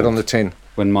what it said called. on the tin"?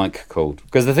 When Mike called,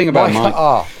 because the thing about Mike,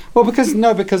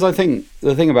 because I think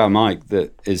the thing about Mike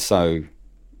that is so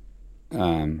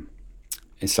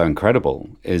incredible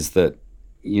is that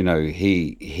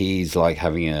he's like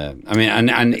having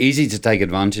and easy to take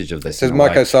advantage of this. Says in a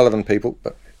Mike way. O'Sullivan, people,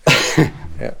 but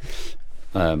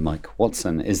Mike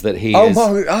Watson is that he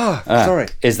sorry,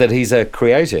 is that he's a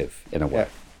creative in a way. Yeah.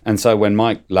 And so when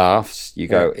Mike laughs, you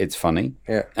go, it's funny.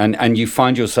 Yeah. And you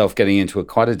find yourself getting into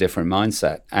quite a different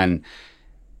mindset. And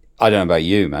I don't know about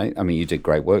you, mate. I mean, you did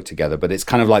great work together, but it's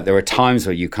kind of like there are times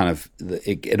where you kind of,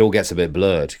 it all gets a bit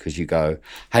blurred because you go,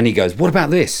 and he goes, what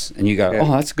about this? And you go,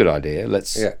 oh, that's a good idea.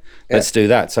 Let's do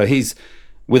that. So he's,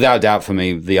 without doubt for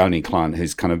me, the only client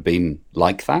who's kind of been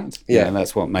like that. Yeah. And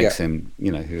that's what makes him, who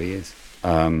he is.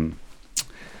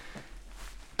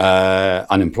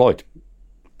 Unemployed.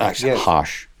 Actually,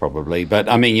 harsh, probably. But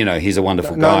I mean, he's a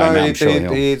wonderful guy. and I'm sure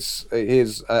he is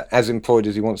as employed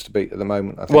as he wants to be at the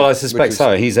moment. I think. Well, I suspect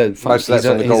so. He's a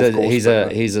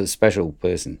special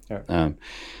person. Yeah.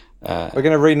 We're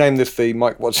going to rename this the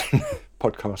Mike Watson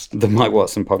podcast. The Mike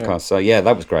Watson podcast. Yeah. So yeah,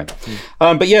 that was great.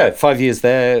 But yeah, 5 years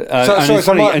there.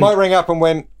 So Mike rang up and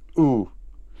went, ooh.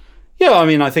 Yeah, I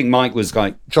mean, I think Mike was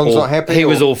like... John's not happy? He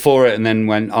was all for it and then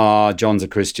went, John's a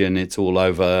Christian, it's all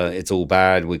over, it's all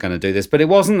bad, we're going to do this. But it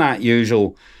wasn't that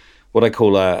usual, what I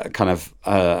call a kind of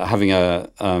having a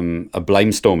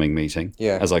blamestorming meeting,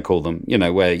 as I call them,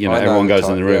 where, everyone goes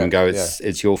in the room and goes,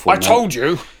 it's your fault. I told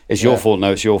you. It's your fault.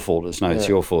 No, it's your fault. It's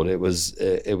your fault. It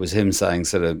was him saying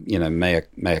sort of,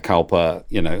 mea culpa,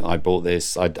 I bought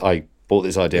this, I bought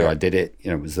this idea, I did it,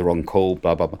 it was the wrong call,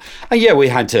 blah, blah, blah. And yeah, we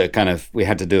had to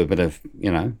do a bit of,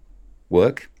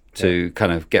 work to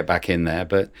kind of get back in there.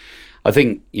 But I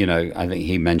think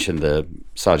he mentioned the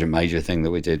Sergeant Major thing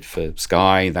that we did for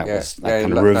Sky. That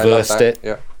kind of reversed it.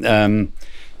 Yeah.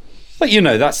 But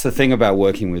that's the thing about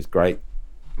working with great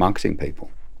marketing people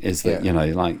is that,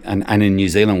 and in New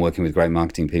Zealand, working with great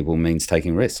marketing people means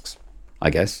taking risks, I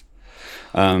guess.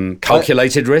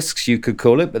 Calculated risks, you could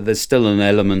call it, but there's still an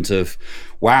element of,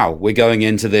 wow, we're going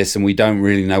into this and we don't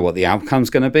really know what the outcome's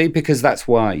going to be, because that's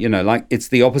why, it's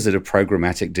the opposite of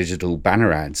programmatic digital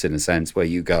banner ads in a sense, where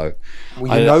you go,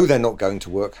 well, they're not going to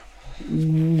work.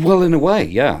 Well, in a way,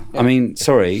 yeah. I mean,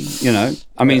 sorry,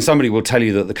 somebody will tell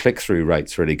you that the click-through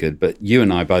rate's really good, but you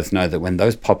and I both know that when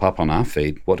those pop up on our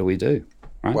feed, what do we do?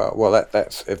 Right? Well,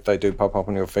 that's if they do pop up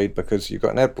on your feed because you've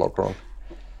got an ad blocker on.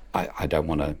 I don't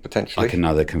want to... Potentially. I can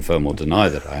neither confirm or deny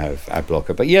that I have ad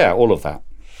blocker. But yeah, all of that.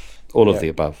 All of the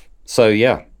above. So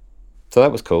yeah. So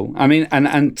that was cool. I mean,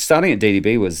 and starting at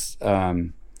DDB was...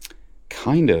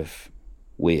 kind of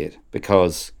weird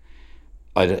because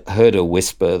I'd heard a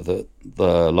whisper that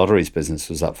the lotteries business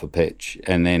was up for pitch,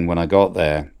 and then when I got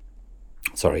there,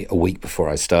 a week before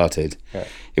I started,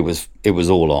 it was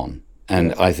all on.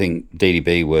 And I think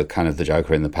DDB were kind of the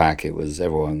joker in the pack. It was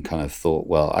everyone kind of thought,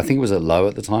 well, I think it was at Low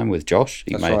at the time with Josh.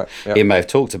 He may have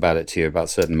talked about it to you about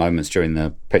certain moments during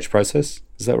the pitch process.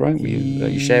 Is that right?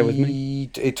 You share with me?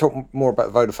 He talked more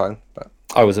about Vodafone. But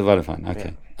I was at Vodafone,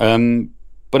 okay. Yeah.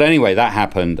 But anyway, that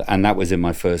happened, and that was in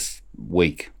my first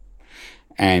week.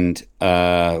 And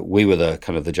we were the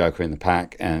kind of the joker in the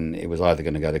pack, and it was either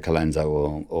going to go to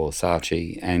Colenso or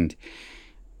Saatchi. And,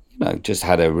 just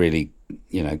had a really,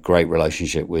 great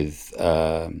relationship with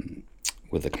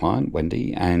the client,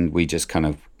 Wendy, and we just kind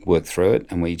of worked through it,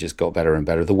 and we just got better and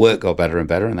better. The work got better and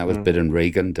better, and that was Bid and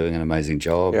Regan doing an amazing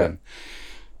job. Yeah.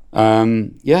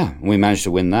 And, we managed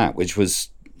to win that, which was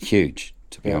huge,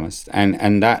 to be honest.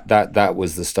 And that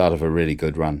was the start of a really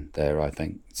good run there, I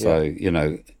think. So,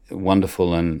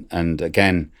 wonderful. And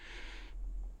again,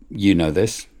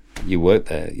 this, you work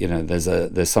there,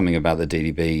 there's something about the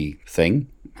DDB thing.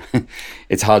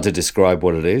 It's hard to describe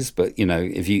what it is, but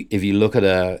if you look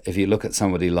at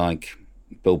somebody like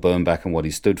Bill Bernbach and what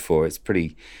he stood for, it's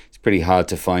pretty hard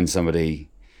to find somebody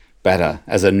better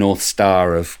as a North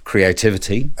Star of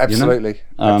creativity. Absolutely.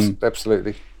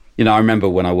 Absolutely. I remember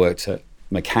when I worked at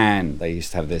McCann, they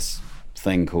used to have this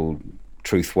thing called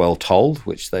Truth Well Told,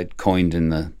 which they'd coined in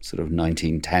the sort of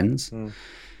 1910s,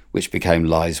 which became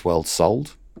Lies Well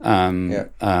Sold. And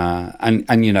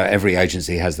every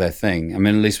agency has their thing. I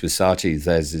mean, at least with Saatchi,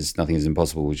 theirs is Nothing is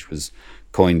Impossible, which was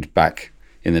coined back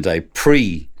in the day,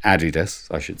 pre-Adidas,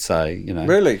 I should say.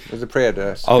 Really? It was a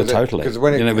pre-Adidas? Oh, totally. Because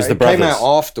when it was the came brothers out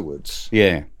afterwards.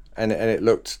 Yeah. And it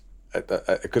looked,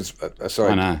 because,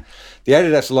 I know. The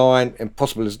Adidas line,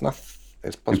 Impossible is Nothing.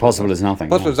 Impossible is Nothing.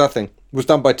 Impossible is Nothing was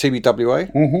done by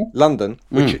TBWA, London,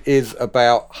 which is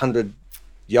about 100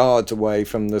 yards away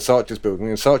from the Saatchi's building.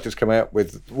 And Saatchi's come out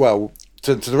with, to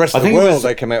the rest of the world,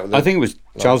 they came out with. I think it was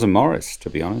Charles and Morris, to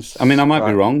be honest. I mean, I might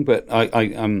be wrong, but I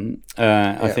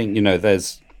think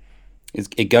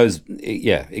it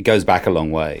goes back a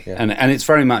long way, and it's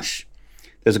very much.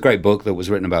 There's a great book that was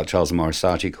written about Charles and Morris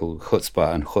Saatchi called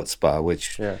Chutzpah and Chutzpah,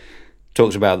 which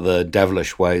talks about the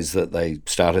devilish ways that they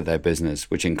started their business,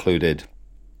 which included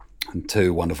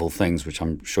two wonderful things, which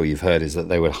I'm sure you've heard, is that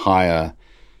they would hire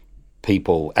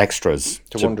people, extras,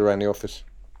 to wander around the office.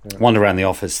 Wander around the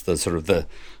office, the sort of the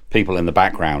people in the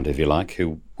background, if you like,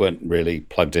 who weren't really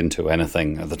plugged into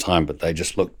anything at the time, but they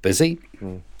just looked busy.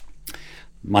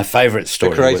 My favourite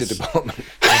story the creative department.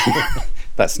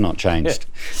 That's not changed.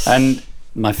 And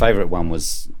my favourite one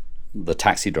was the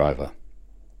taxi driver.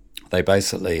 They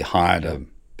basically hired a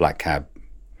black cab.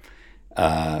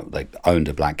 They owned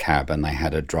a black cab, and they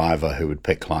had a driver who would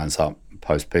pick clients up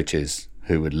post pitches,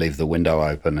 who would leave the window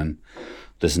open and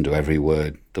listen to every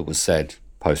word that was said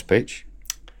post pitch.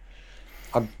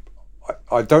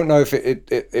 I don't know if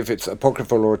it's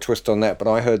apocryphal or a twist on that, but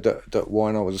I heard that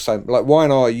Y&R was the same. Like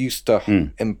Y&R used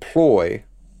to employ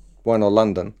Y&R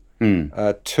London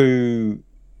two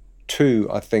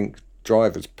I think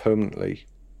drivers permanently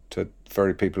to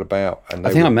ferry people about. And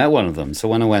I met one of them. So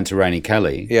when I went to Rainey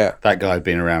Kelly, that guy had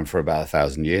been around for about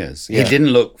 1,000 years. Yeah. He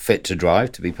didn't look fit to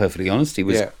drive, to be perfectly honest. He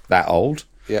was that old.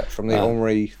 Yeah, from the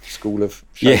Henri School of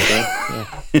Shakespeare.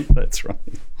 That's right.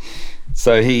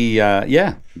 So he,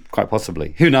 quite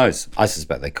possibly. Who knows? I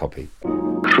suspect they copied.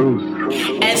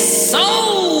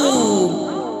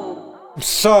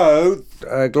 So,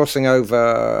 glossing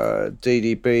over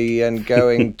DDB and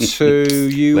going to,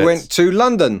 you went to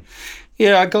London.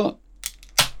 Yeah, it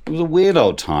was a weird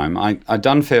old time. I'd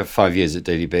done 5 years at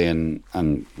DDB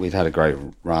and we'd had a great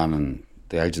run, and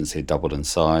the agency had doubled in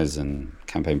size, and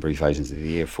Campaign Brief Agency of the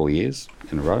Year 4 years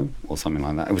in a row or something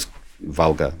like that. It was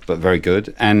vulgar, but very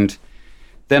good. And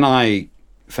then I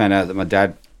found out that my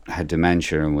dad had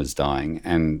dementia and was dying,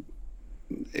 and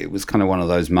it was kind of one of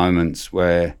those moments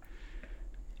where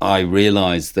I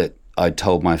realised that I'd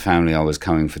told my family I was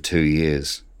coming for 2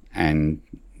 years, and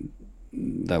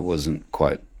that wasn't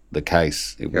quite the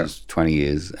case. It was 20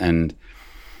 years, and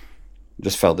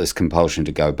just felt this compulsion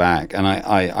to go back. And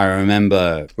I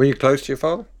remember... Were you close to your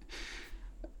father?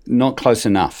 Not close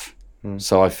enough.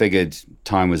 So I figured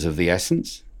time was of the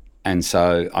essence. And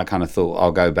so I kind of thought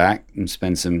I'll go back and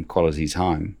spend some quality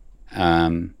time.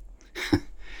 Funny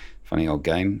old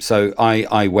game. So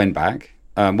I went back.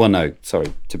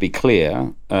 To be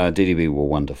clear, DDB were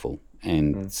wonderful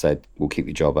and said, we'll keep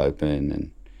your job open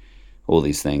and all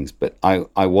these things. But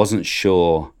I wasn't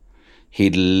sure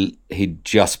he'd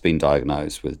just been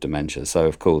diagnosed with dementia. So,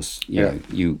 of course, you know,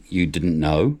 you didn't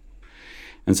know.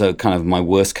 And so kind of my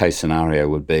worst case scenario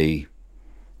would be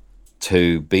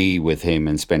to be with him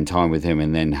and spend time with him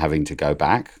and then having to go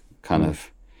back kind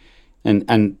of.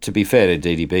 And to be fair to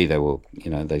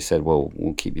DDB, they said, well,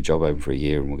 we'll keep your job open for a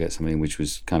year and we'll get something, which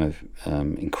was kind of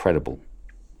incredible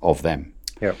of them.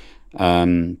 Yeah.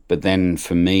 But then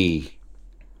for me,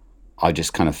 I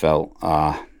just kind of felt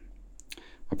I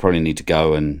probably need to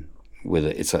go, and with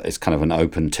it, it's kind of an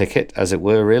open ticket, as it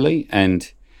were, really. And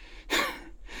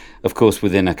of course,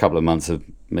 within a couple of months of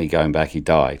me going back, he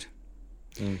died,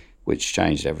 which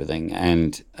changed everything.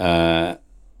 And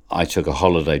I took a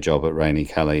holiday job at Rainey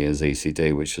Kelly as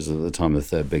ECD, which was at the time the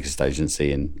third biggest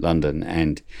agency in London.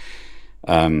 And,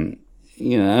 and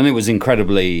it was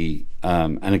incredibly,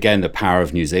 and again, the power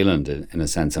of New Zealand in a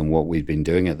sense, and what we'd been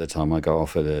doing at the time. I got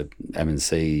offered a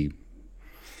M&C,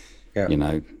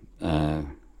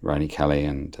 Rainey Kelly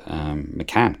and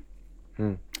McCann.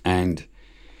 And,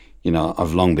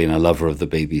 I've long been a lover of the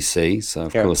BBC. So,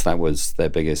 of course, that was their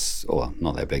biggest, or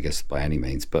not their biggest by any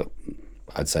means, but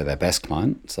I'd say their best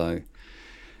client. So,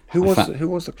 who was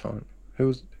the client? Who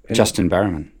was Justin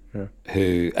Berriman,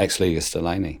 who ex-Liga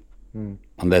Stellani, and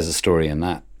there's a story in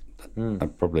that I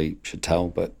probably should tell.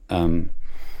 But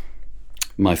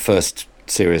my first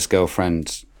serious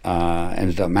girlfriend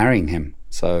ended up marrying him.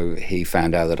 So he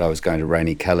found out that I was going to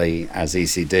Rainey Kelly as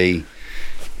ECD,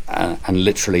 and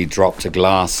literally dropped a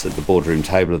glass at the boardroom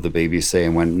table of the BBC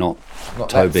and went, "Not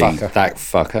Toby, that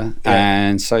fucker." Yeah.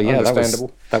 And so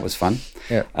that was fun.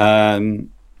 Yeah.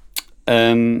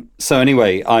 So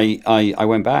anyway, I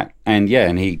went back, and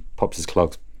he popped his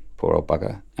clogs, poor old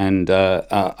bugger. And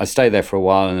I stayed there for a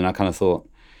while, and then I kind of thought,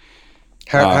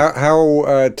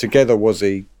 how together was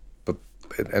he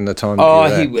in the time?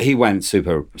 That you were there? He went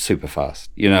super fast.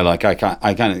 Like I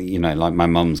kind of like my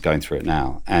mum's going through it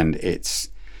now, and it's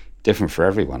different for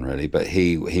everyone really. But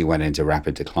he went into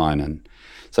rapid decline, and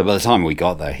so by the time we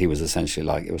got there, he was essentially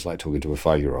like, it was like talking to a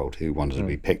 5-year-old who wanted to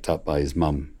be picked up by his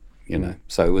mum.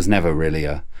 So it was never really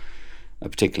a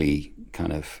particularly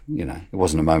kind of, it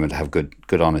wasn't a moment to have good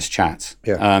honest chats.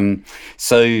 Yeah.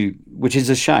 So, which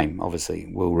is a shame, obviously.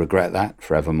 We'll regret that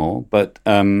forevermore. But,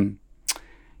 and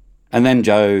then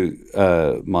Jo,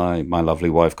 my lovely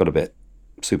wife, got a bit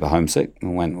super homesick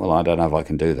and went, well, I don't know if I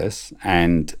can do this.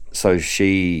 And so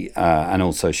she, and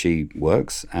also she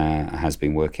works, has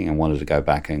been working, and wanted to go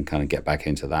back and kind of get back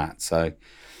into that. So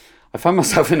I found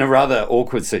myself in a rather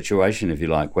awkward situation, if you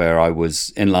like, where I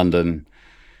was in London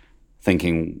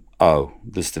thinking, oh,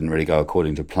 this didn't really go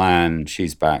according to plan.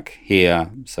 She's back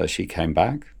here. So she came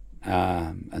back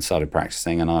and started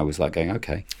practicing, and I was like going,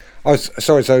 okay. Oh,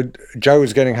 sorry, so Jo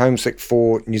was getting homesick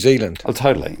for New Zealand? Oh,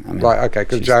 totally. I mean, right, okay,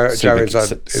 because Jo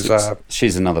is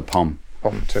she's another Pom.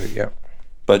 Pom too, yeah.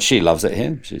 But she loves it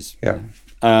here. She's yeah.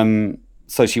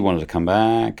 So she wanted to come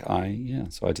back.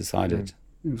 So I decided.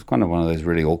 It was kind of one of those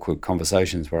really awkward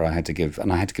conversations where I had to give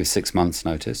 6 months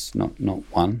notice, not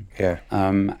one. Yeah.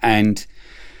 And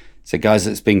said, guys,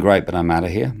 it's been great, but I'm out of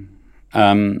here.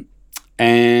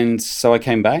 And so I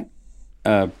came back.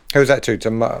 Who was that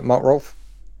to Mark Rolfe?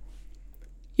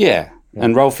 Yeah.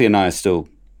 And Rolfie and I are still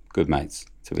good mates,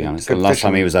 to be honest. The last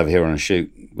time he was over here on a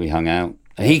shoot, we hung out.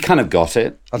 He kind of got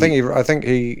it. I think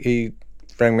he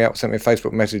rang me up, sent me a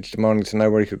Facebook message demanding to know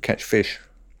where he could catch fish.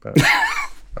 But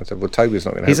I said, well, Toby's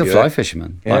not going to help you. He's a fly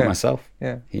fisherman, like myself.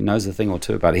 Yeah. He knows a thing or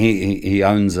two about it. He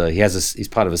owns he's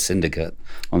part of a syndicate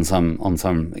on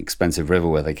some expensive river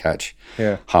where they catch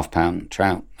half-pound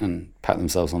trout and pat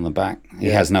themselves on the back. He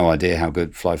has no idea how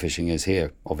good fly fishing is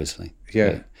here, obviously.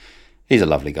 Yeah. He's a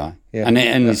lovely guy. Yeah. And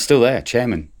he's still there,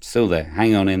 chairman, still there,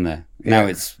 hang on in there. Now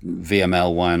it's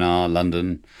VML, YNR,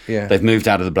 London. Yeah. They've moved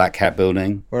out of the Black Cat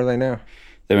building. Where are they now?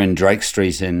 They're in Drake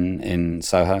Street in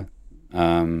Soho.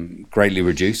 Greatly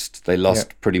reduced. They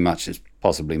lost pretty much, it's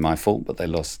possibly my fault, but they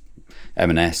lost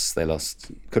M&S, they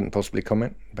lost... Couldn't possibly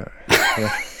comment, but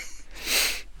yeah.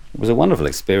 It was a wonderful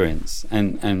experience,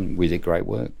 and we did great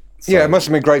work. So, yeah, it must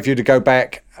have been great for you to go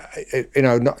back,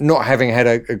 not having had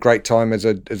a great time as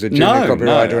a junior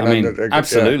copywriter. No, I mean,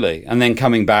 absolutely. And then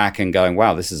coming back and going,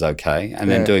 wow, this is okay. And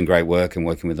then doing great work and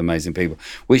working with amazing people,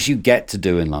 which you get to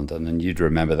do in London. And you'd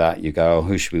remember that. You go, oh,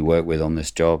 who should we work with on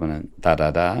this job? And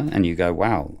And you go,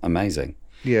 wow, amazing.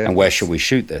 Yeah. And where should we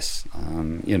shoot this?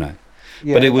 Yeah,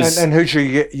 but it was... And who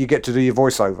should you get to do your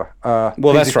voiceover? Well,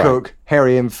 Peter that's right. Cook,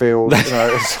 Harry Enfield.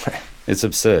 It's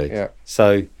absurd. Yeah.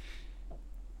 So...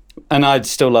 And I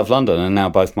still love London, and now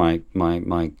both my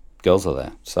girls are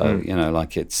there. So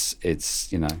it's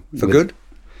for good.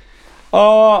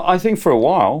 I think for a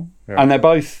while. And they're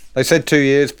both They said 2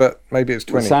 years, but maybe it's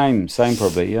 20. same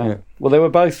probably. Yeah. Well,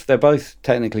 they're both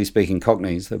technically speaking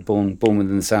Cockneys. They're born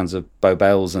within the sounds of Bow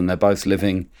Bells, and they're both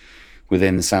living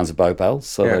within the sounds of Bow Bells.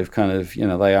 So they've kind of,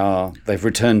 they've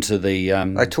returned to the.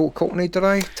 They talk Cockney, do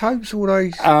they? Tobes, or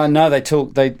they? No, they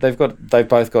talk. They've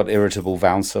both got irritable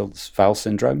vowel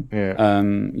syndrome. Yeah.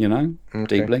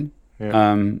 Deeply.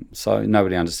 Yeah. So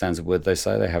nobody understands a word they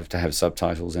say. They have to have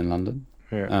subtitles in London.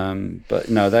 Yeah. But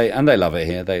no, they love it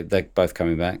here. They're both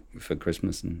coming back for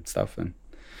Christmas and stuff.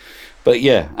 But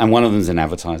and one of them's an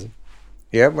advertiser.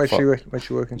 Yeah, where's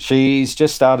she working? She's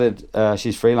just started.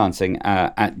 She's freelancing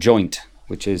at Joint,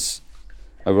 which is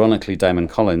ironically Damon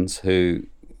Collins, who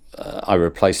I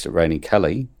replaced at Rainey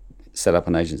Kelly, set up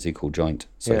an agency called Joint.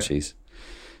 So she's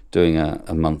doing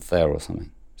a month there or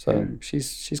something. So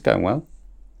she's going well.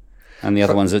 And the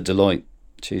other one's at Deloitte.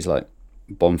 She's like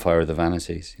Bonfire of the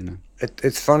Vanities,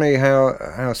 It's funny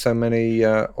how so many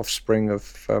offspring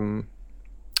of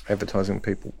advertising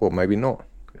people, well, maybe not,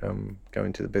 go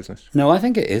into the business. No, I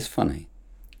think it is funny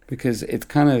because it's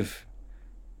kind of.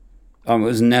 It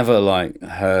was never like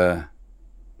her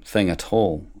thing at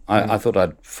all. I thought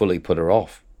I'd fully put her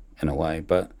off in a way,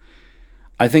 but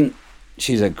I think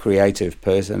she's a creative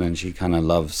person and she kind of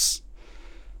loves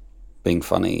being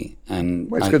funny.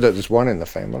 And it's good that there's one in the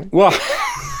family. Well,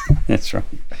 that's right.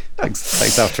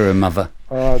 Takes after her mother.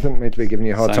 I didn't mean to be giving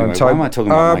you a hard time. Why am I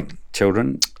talking about my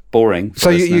children? Boring. So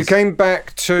you came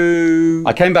back to...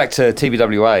 I came back to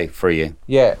TBWA for a year.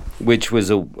 Yeah. Which was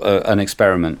an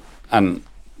experiment. And,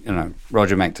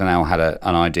 Roger McDonnell had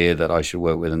an idea that I should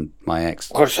work with my ex.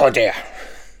 What's the idea?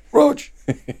 Rog.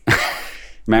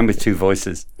 Man with two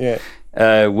voices. Yeah.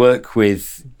 Work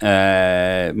with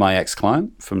my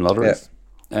ex-client from Lotteries.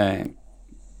 Yeah.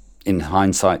 In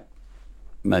hindsight,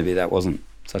 maybe that wasn't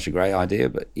such a great idea,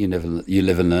 but you live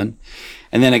and learn.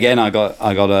 And then again, I got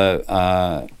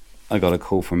a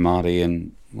call from Marty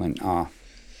and went,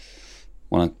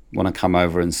 want to come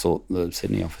over and sort the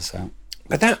Sydney office out.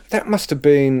 But that must have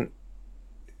been.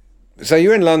 So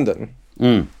you're in London,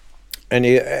 and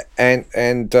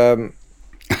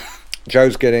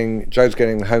Joe's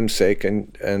getting homesick,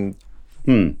 and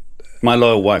my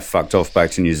loyal wife fucked off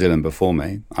back to New Zealand before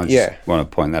me. I just want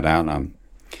to point that out.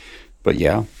 But but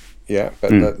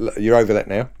you're over that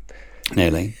now.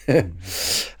 Nearly.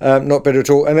 Not better at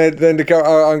all. And then to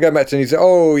go, I'm going back to New Zealand.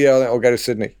 Oh yeah, I'll go to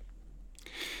Sydney.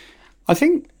 I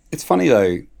think it's funny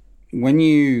though when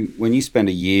you spend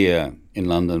a year in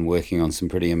London working on some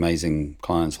pretty amazing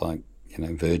clients like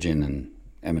Virgin and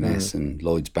M&S and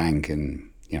Lloyds Bank and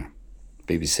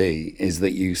BBC, is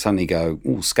that you suddenly go,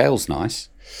 oh, scale's nice.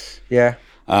 Yeah.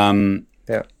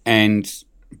 Yeah. And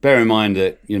bear in mind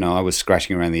that I was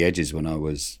scratching around the edges when I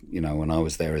was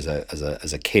there as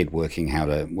a kid working out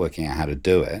how to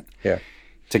do it. Yeah.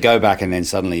 To go back and then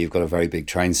suddenly you've got a very big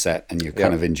train set and you're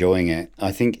kind of enjoying it.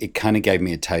 I think it kind of gave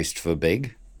me a taste for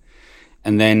big.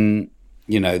 And then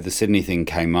the Sydney thing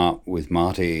came up with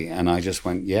Marty, and I just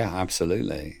went, yeah,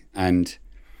 absolutely. And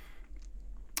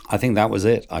I think that was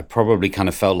it. I probably kind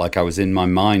of felt like I was in my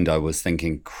mind. I was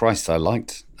thinking, Christ, I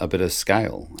liked a bit of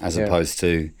scale as opposed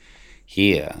to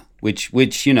here, which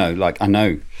I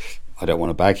know I don't want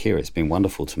to bag here. It's been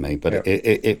wonderful to me, but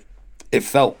it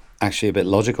felt actually a bit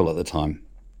logical at the time,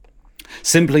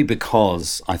 simply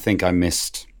because I think I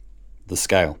missed the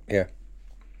scale. Yeah.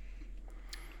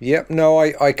 Yep. No,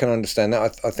 I can understand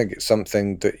that. I think it's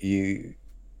something that you.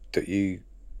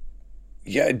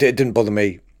 Yeah, it didn't bother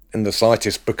me in the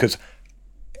slightest because,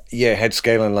 it had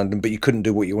scale in London, but you couldn't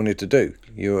do what you wanted to do.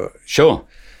 You were sure.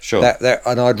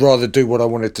 And I'd rather do what I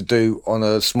wanted to do on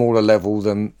a smaller level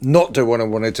than not do what I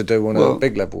wanted to do on a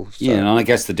big level. So. Yeah, and I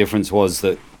guess the difference was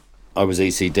that I was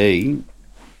ECD.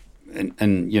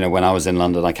 And when I was in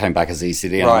London, I came back as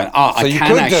ECD. And I went, so I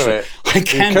can actually, do it. I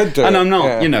can, you could do and it. I'm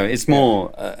not. Yeah. It's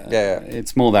more,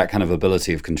 it's more that kind of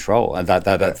ability of control,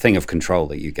 that thing of control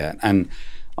that you get, and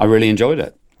I really enjoyed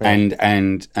it. Yeah.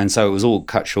 And so it was all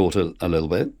cut short a little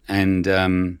bit, and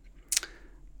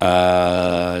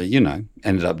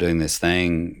ended up doing this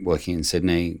thing, working in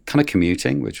Sydney, kind of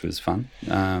commuting, which was fun.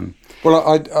 Well,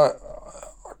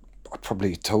 I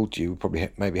probably told you,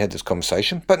 maybe had this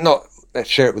conversation, but not. Let's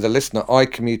share it with the listener. I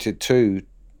commuted to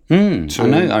I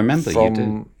remember you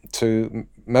did. To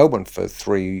Melbourne for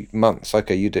 3 months.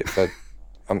 Okay, you did for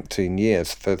umpteen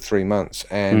years for 3 months,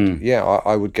 and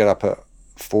I would get up at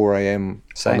 4 a.m.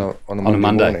 on a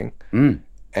Monday morning,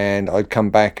 and I'd come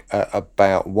back at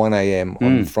about 1 a.m.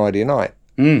 on Friday night,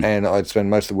 and I'd spend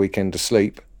most of the weekend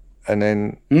asleep, and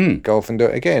then go off and do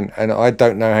it again. And I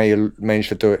don't know how you managed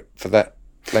to do it for that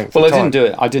length of time.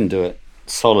 I didn't do it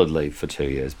solidly for 2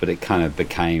 years, but it kind of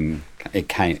became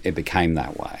it became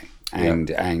that way, and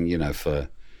you know, for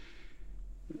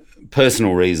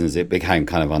personal reasons, it became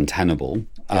kind of untenable.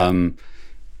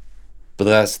 But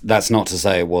that's not to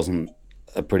say it wasn't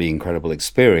a pretty incredible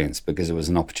experience, because it was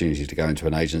an opportunity to go into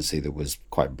an agency that was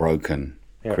quite broken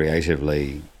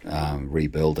creatively,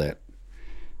 rebuild it,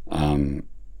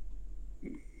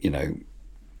 you know,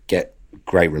 get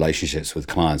great relationships with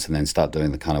clients, and then start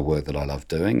doing the kind of work that I love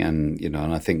doing. And, you know,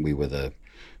 and I think we were the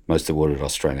most awarded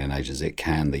Australian agents at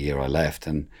Cannes the year I left.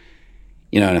 And,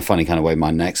 you know, in a funny kind of way, my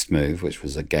next move, which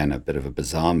was again a bit of a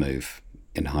bizarre move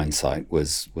in hindsight,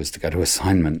 was to go to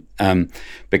assignment,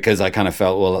 because I kind of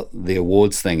felt, well, the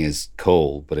awards thing is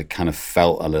cool, but it kind of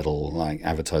felt a little like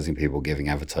advertising people giving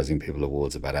advertising people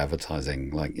awards about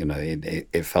advertising. Like, you know,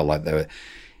 it felt like they were,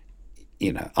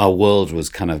 you know, our world was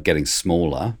kind of getting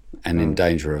smaller and in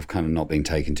danger of kind of not being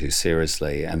taken too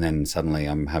seriously. And then suddenly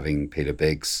I'm having Peter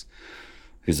Biggs,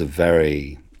 who's a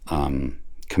very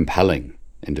compelling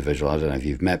individual. I don't know if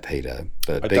you've met Peter,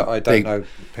 but I don't know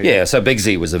Peter. Yeah, so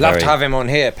Biggsy was Love to have him on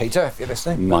here, Peter, if you're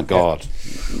listening. My God,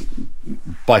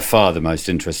 by far the most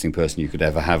interesting person you could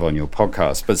ever have on your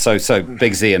podcast. But so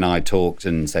Biggsy and I talked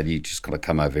and said, you just got to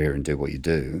come over here and do what you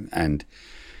do. And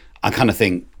I kind of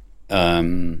think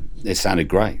it sounded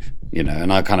great, you know.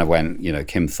 And I kind of went, you know,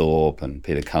 Kim Thorpe and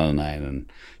Peter Cullinane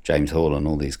and James Hall and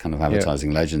all these kind of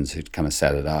advertising legends who'd kind of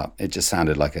set it up. It just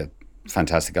sounded like a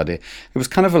fantastic idea. It was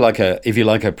kind of like if you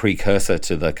like, a precursor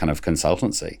to the kind of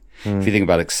consultancy. If you think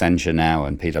about Accenture now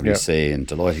and PwC and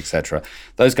Deloitte, etc.,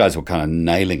 those guys were kind of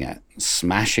nailing it,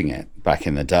 smashing it back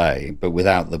in the day, but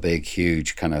without the big,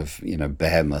 huge kind of, you know,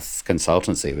 behemoth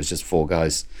consultancy. It was just four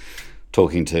guys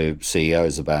talking to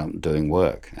CEOs about doing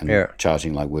work and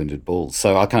charging like wounded bulls.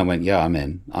 So I kind of went, yeah, I'm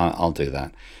in. I'll do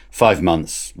that. 5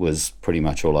 months was pretty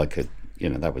much all I could, you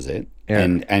know, that was it.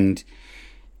 And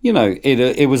you know,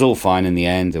 it was all fine in the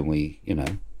end, and we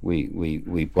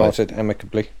Parted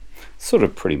amicably. Sort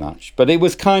of, pretty much. But it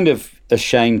was kind of a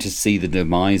shame to see the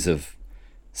demise of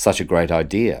such a great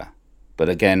idea. But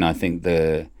again, I think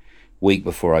the week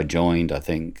before I joined, I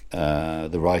think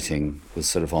the writing was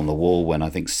sort of on the wall when I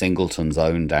think Singleton's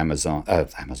owned Amazon. Why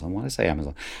did I say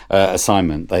Amazon?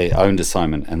 Assignment. They owned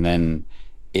Assignment, and then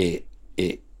it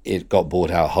got bought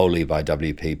out wholly by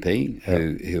WPP,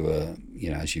 who are,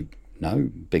 you know, as you know,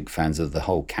 big fans of the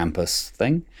whole campus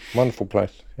thing. Wonderful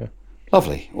place, yeah.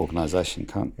 Lovely organisation.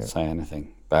 Can't say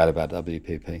anything bad about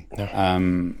WPP. No.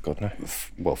 God, no.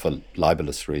 Well, for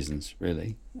libelous reasons,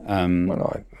 really.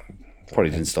 Well, I probably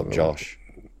didn't stop Josh.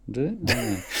 Did it? I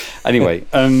don't know. Anyway,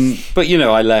 but, you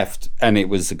know, I left, and it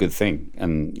was a good thing.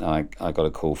 And I got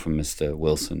a call from Mr.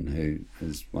 Wilson, who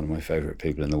is one of my favourite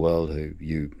people in the world, who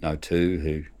you know too,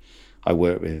 who I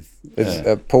work with.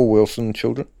 Paul Wilson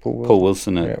children? Paul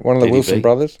Wilson at one of the DDB. Wilson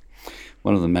brothers?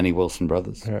 One of the many Wilson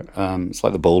brothers. Yeah. It's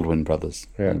like the Baldwin brothers.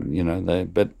 Yeah. You know,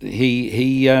 but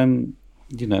he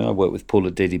you know, I worked with Paul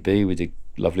at DDB. We did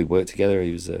lovely work together.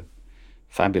 He was a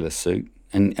fabulous suit.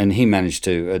 And he managed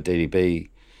to, at DDB,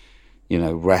 you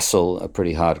know, wrestle a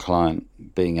pretty hard client,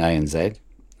 being ANZ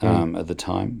at the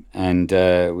time. And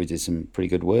we did some pretty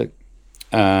good work.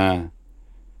 Dare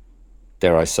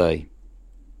I say,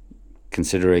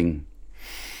 considering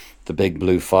the big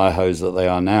blue fire hose that they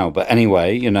are now. But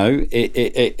anyway, you know,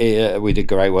 we did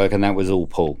great work, and that was all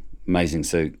Paul. Amazing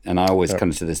suit. And I always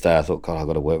kind of, to this day, I thought, God, I've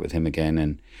got to work with him again.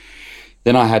 And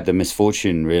then I had the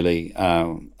misfortune, really,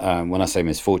 when I say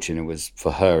misfortune, it was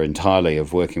for her entirely,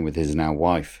 of working with his now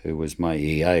wife, who was my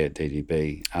EA at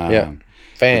DDB.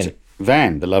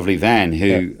 Van, the lovely Van,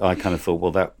 who I kind of thought,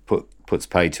 well, that puts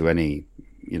pay to any,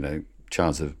 you know,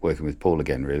 chance of working with Paul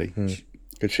again, really.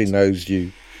 Because she knows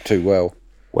you too well.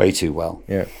 Way too well.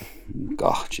 Yeah.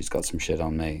 God, she's got some shit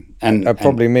on me. And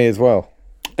probably me as well.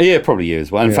 Yeah, probably you as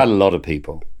well. In fact, a lot of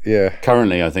people. Yeah.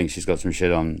 Currently, I think she's got some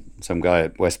shit on some guy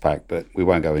at Westpac, but we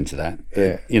won't go into that.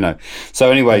 Yeah. You know.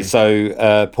 So anyway,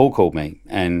 Paul called me,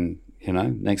 and, you know,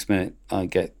 next minute I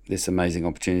get this amazing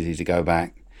opportunity to go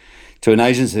back to an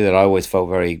agency that I always felt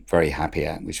very, very happy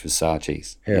at, which was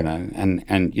Saatchi's. Yeah. You know,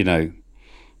 and you know,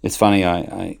 it's funny.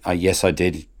 I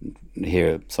did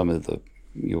hear some of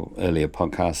your earlier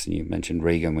podcasts, and you mentioned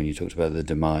Regan when you talked about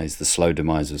the slow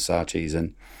demise of Saatchi's,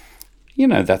 and, you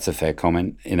know, that's a fair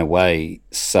comment in a way,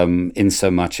 in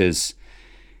so much as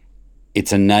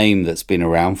it's a name that's been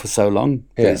around for so long.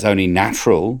 Yeah. It's only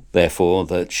natural, therefore,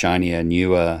 that shinier,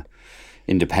 newer,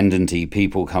 independent-y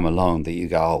people come along that you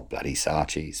go, oh, bloody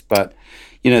Saatchi's. But,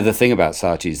 you know, the thing about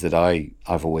Saatchi's that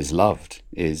I've always loved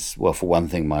is, well, for one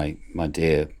thing, my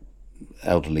dear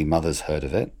elderly mother's heard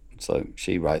of it. So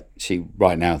she right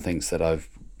now thinks that I've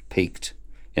peaked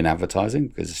in advertising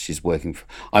because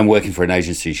I'm working for an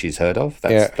agency she's heard of.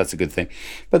 That's a good thing.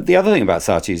 But the other thing about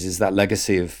Saatchi's is that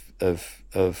legacy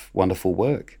of wonderful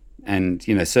work. And,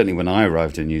 you know, certainly when I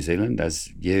arrived in New Zealand, as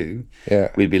you,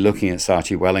 we'd be looking at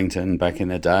Saatchi Wellington back in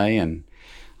the day. And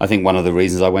I think one of the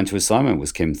reasons I went to assignment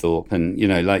was Kim Thorpe. And, you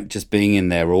know, like just being in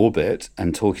their orbit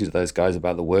and talking to those guys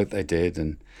about the work they did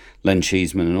and Len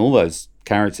Cheeseman and all those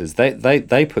characters,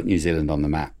 they put New Zealand on the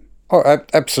map. Oh,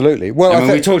 absolutely. Well, I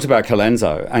mean, we talked about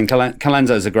Colenso, and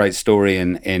Colenso is a great story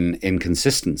in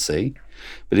consistency.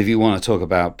 But if you want to talk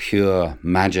about pure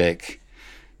magic,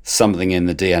 something in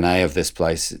the DNA of this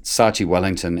place, Saatchi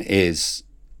Wellington is,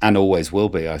 and always will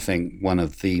be, I think, one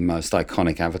of the most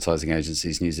iconic advertising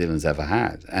agencies New Zealand's ever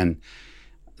had. And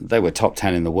they were top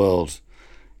 10 in the world,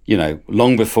 you know,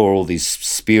 long before all these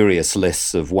spurious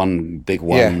lists of one big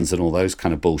ones and all those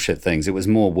kind of bullshit things. It was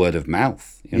more word of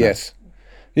mouth. You know? Yes.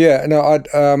 Yeah, no, I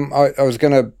was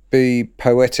going to be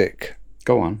poetic.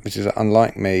 Go on. Which is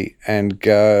unlike me, and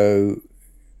go,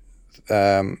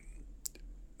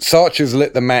 Saatchi's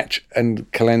lit the match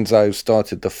and Colenso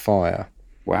started the fire.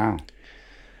 Wow.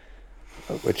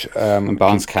 Which and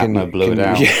Barnes Kapner blew it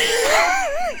out. Yeah.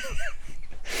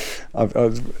 I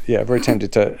was very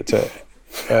tempted to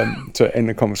end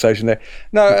the conversation there.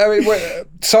 No, I mean,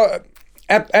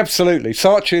 absolutely.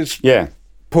 Saatchi's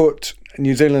put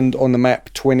New Zealand on the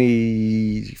map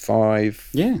 25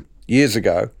 years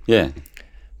ago. Yeah,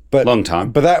 but long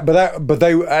time. But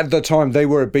they at the time they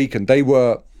were a beacon. They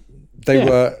were, you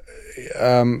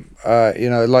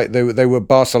know, like they were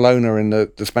Barcelona in the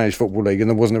Spanish Football League, and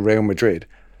there wasn't a Real Madrid.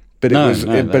 But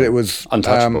it was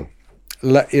untouchable.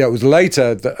 It was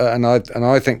later, and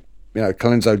I think, you know,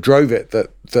 Colenso drove it that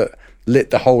lit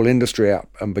the whole industry up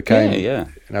and became you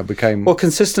know, became well,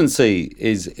 consistency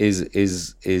is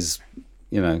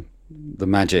you know, the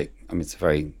magic. I mean, it's a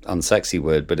very unsexy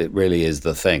word, but it really is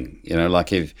the thing. You know,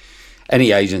 like if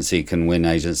any agency can win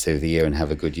Agency of the Year and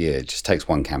have a good year, it just takes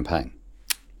one campaign.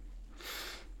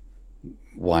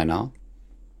 Why not?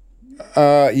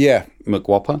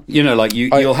 McWhopper. You know, like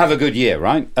you'll have a good year,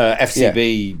 right?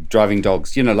 FCB, Driving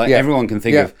Dogs. You know, like everyone can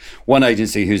think of one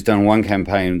agency who's done one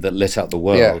campaign that lit up the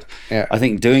world. I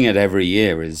think doing it every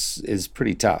year is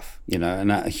pretty tough, you know, and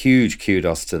a huge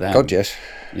kudos to them. God, yes.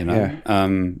 You know,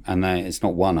 and it's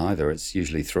not one either. It's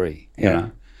usually three, you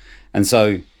know. And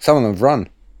so... Some of them have run.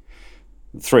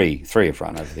 Three have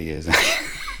run over the years.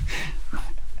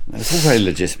 It's all very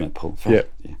legitimate, Paul.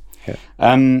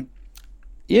 And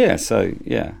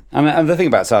the thing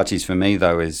about Saatchi's for me,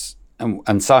 though, is, and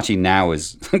Saatchi now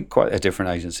is quite a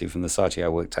different agency from the Saatchi I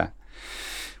worked at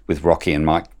with Rocky and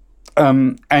Mike.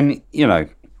 And, you know,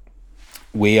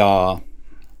 we are,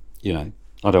 you know,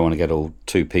 I don't want to get all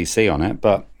too PC on it,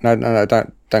 but... No,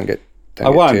 don't get... I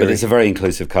won't, but it's a very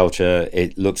inclusive culture.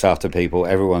 It looks after people.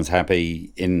 Everyone's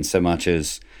happy in so much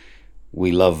as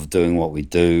we love doing what we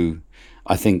do.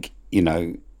 I think, you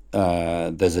know...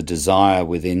 there's a desire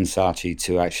within Saatchi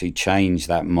to actually change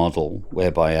that model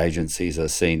whereby agencies are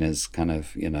seen as kind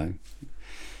of, you know,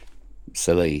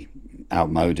 silly,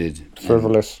 outmoded,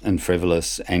 frivolous, and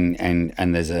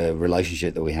there's a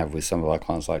relationship that we have with some of our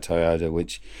clients like Toyota,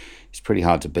 which is pretty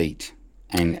hard to beat.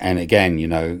 And again, you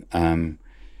know,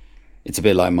 it's a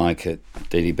bit like Mike at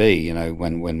DDB. You know,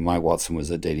 when Mike Watson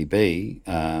was at DDB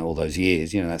all those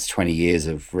years, you know, that's 20 years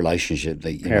of relationship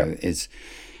that you know is.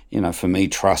 You know, for me,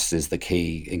 trust is the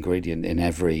key ingredient in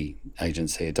every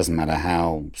agency. It doesn't matter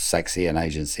how sexy an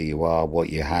agency you are, what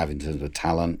you have in terms of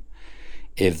talent.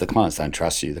 If the clients don't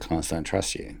trust you, the clients don't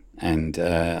trust you. And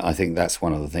I think that's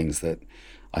one of the things that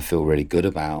I feel really good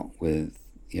about with,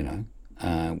 you know,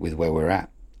 with where we're at.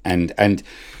 And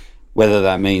whether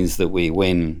that means that we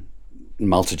win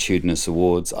multitudinous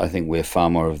awards, I think we're far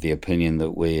more of the opinion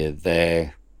that we're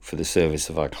there for the service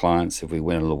of our clients. If we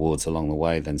win awards along the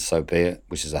way, then so be it,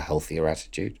 which is a healthier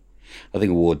attitude. I think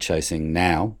award chasing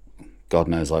now, God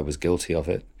knows I was guilty of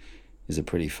it, is a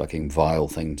pretty fucking vile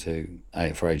thing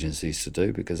for agencies to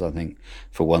do, because I think,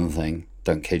 for one thing,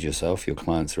 don't kid yourself, your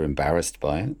clients are embarrassed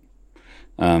by it.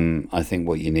 I think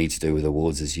what you need to do with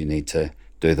awards is you need to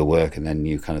do the work, and then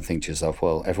you kind of think to yourself,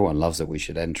 well, everyone loves it, we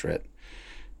should enter it.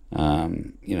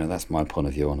 You know, that's my point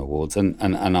of view on awards. And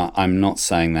I'm not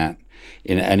saying that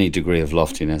in any degree of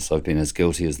loftiness. I've been as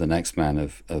guilty as the next man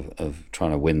of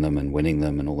trying to win them and winning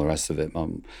them and all the rest of it. I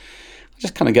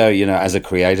just kind of go, you know, as a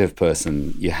creative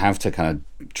person, you have to kind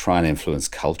of try and influence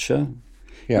culture.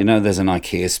 You know, there's an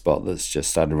IKEA spot that's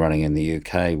just started running in the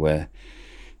UK where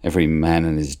every man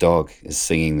and his dog is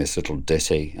singing this little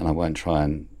ditty, and I won't try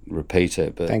and repeat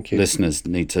it, but listeners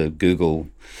need to Google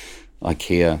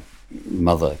IKEA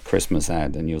Mother Christmas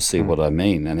ad, and you'll see what I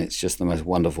mean. And it's just the most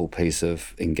wonderful piece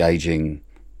of engaging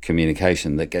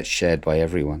communication that gets shared by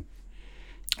everyone.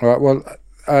 All right. Well,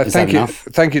 Is thank that you, enough?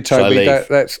 thank you, Shall I Toby. leave?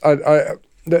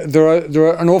 There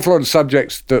are an awful lot of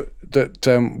subjects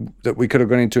that we could have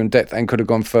gone into in depth and could have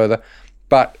gone further,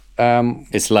 but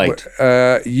It's late.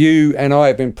 you and I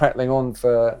have been prattling on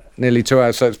for nearly 2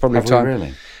 hours, so it's probably Have we time.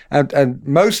 really? And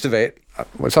most of it,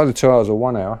 well, it's either 2 hours or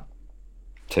 1 hour.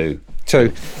 Two. Two.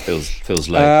 Feels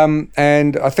late.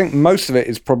 And I think most of it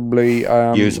is probably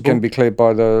Usable? going to be cleared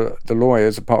by the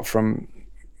lawyers, apart from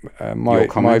Your my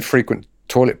comments? frequent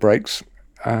toilet breaks.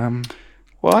 Well,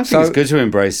 I think so- it's good to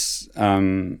embrace,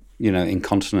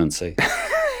 incontinency.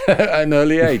 At an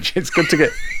early age, it's good to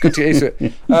get used to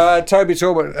it. Toby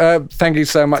Talbot, thank you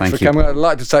so much Thank for you. coming. I'd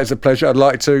like to say it's a pleasure. I'd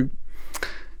like to.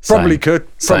 Probably could.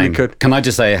 Same. Could. Can I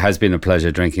just say it has been a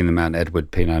pleasure drinking the Mount Edward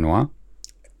Pinot Noir.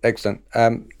 Excellent.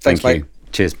 Thank Thanks, you. mate.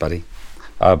 Cheers, buddy.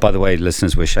 By the way,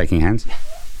 listeners, we're shaking hands.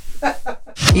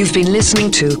 You've been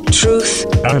listening to Truth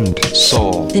And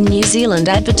Soul. the New Zealand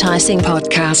Advertising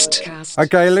Podcast.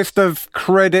 Okay, list of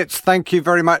credits. Thank you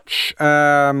very much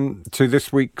to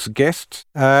this week's guest.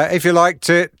 If you liked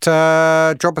it,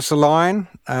 drop us a line,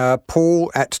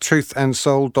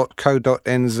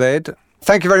 paul@truthandsoul.co.nz.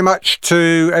 Thank you very much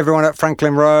to everyone at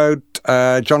Franklin Road,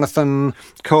 Jonathan,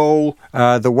 Cole,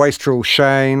 the Wastrel,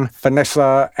 Shane,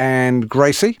 Vanessa and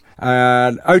Gracie.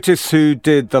 Otis, who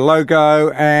did the logo,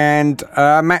 and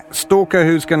Matt Stalker,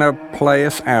 who's going to play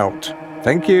us out.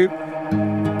 Thank you.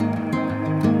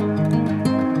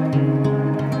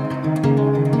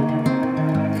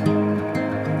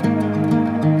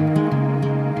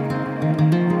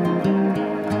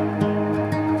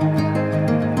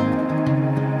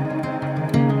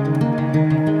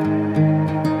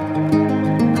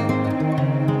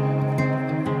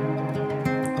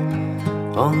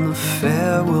 On the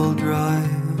farewell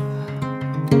drive,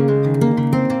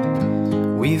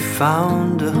 we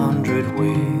found 100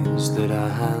 ways that our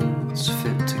hands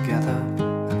fit together.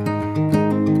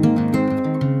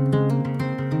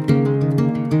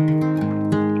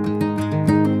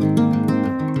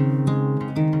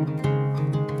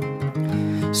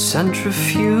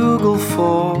 Centrifugal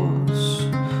force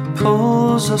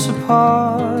pulls us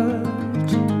apart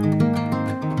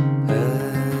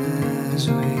as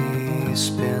we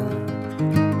spin.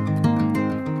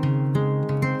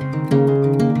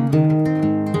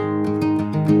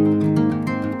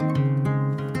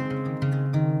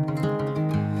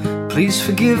 Please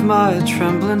forgive my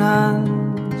trembling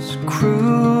hands,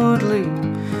 crudely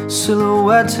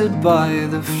silhouetted by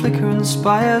the flickering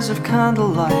spires of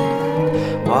candlelight,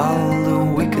 while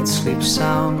the wicked sleep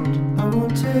sound.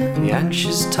 The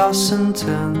anxious toss and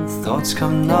turn, thoughts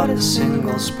come not as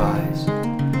single spies,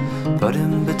 but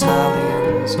in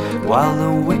battalions, while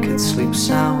the wicked sleep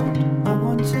sound.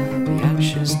 The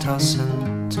anxious toss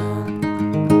and turn.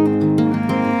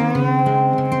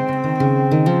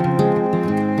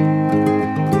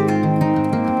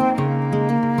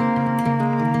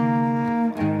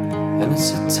 And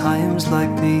it's at times like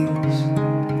these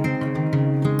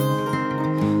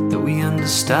that we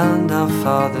understand our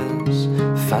Father's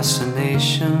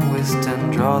fascination with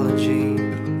dendrology.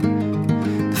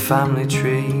 The family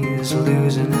tree is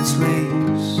losing its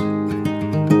leaves.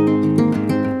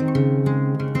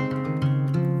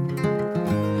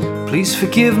 Please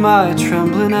forgive my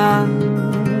trembling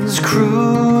hands,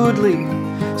 crudely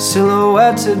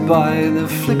silhouetted by the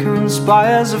flickering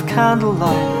spires of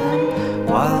candlelight,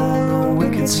 while the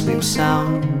wicked sleep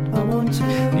sound.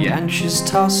 The anxious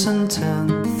toss and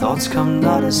turn, thoughts come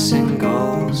not as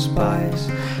single spies,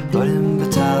 but in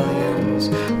battalions,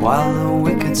 while the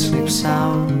wicked sleep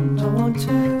sound.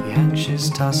 The anxious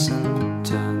toss and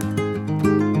turn.